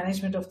related to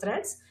management of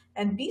threats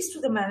and peace to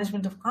the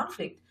management of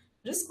conflict,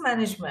 risk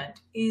management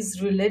is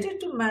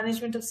related to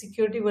management of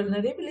security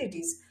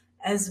vulnerabilities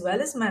as well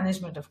as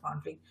management of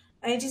conflict.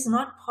 And it is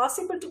not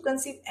possible to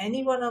conceive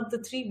any one of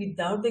the three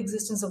without the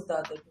existence of the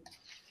other two.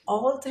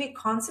 All three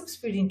concepts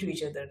feed into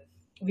each other.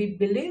 We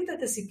believe that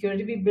the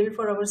security we build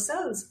for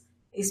ourselves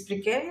is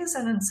precarious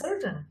and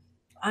uncertain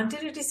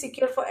until it is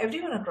secure for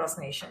everyone across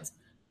nations.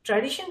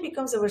 Tradition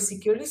becomes our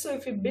security. So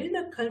if we build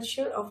a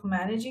culture of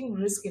managing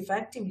risk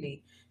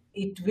effectively,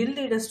 it will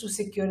lead us to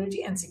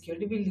security, and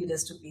security will lead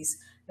us to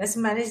peace. Let's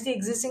manage the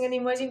existing and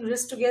emerging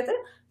risks together.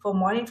 For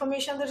more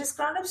information on the Risk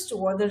Roundups, to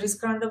watch the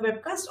Risk Roundup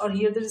webcast or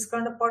hear the Risk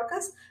Roundup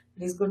podcast,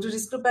 please go to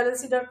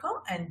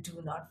riskgroupllc.com and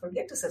do not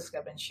forget to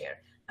subscribe and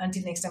share.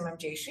 Until next time, I'm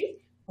Jayashree,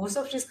 host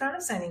of Risk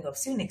Roundup, signing off.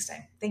 See you next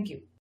time. Thank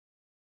you.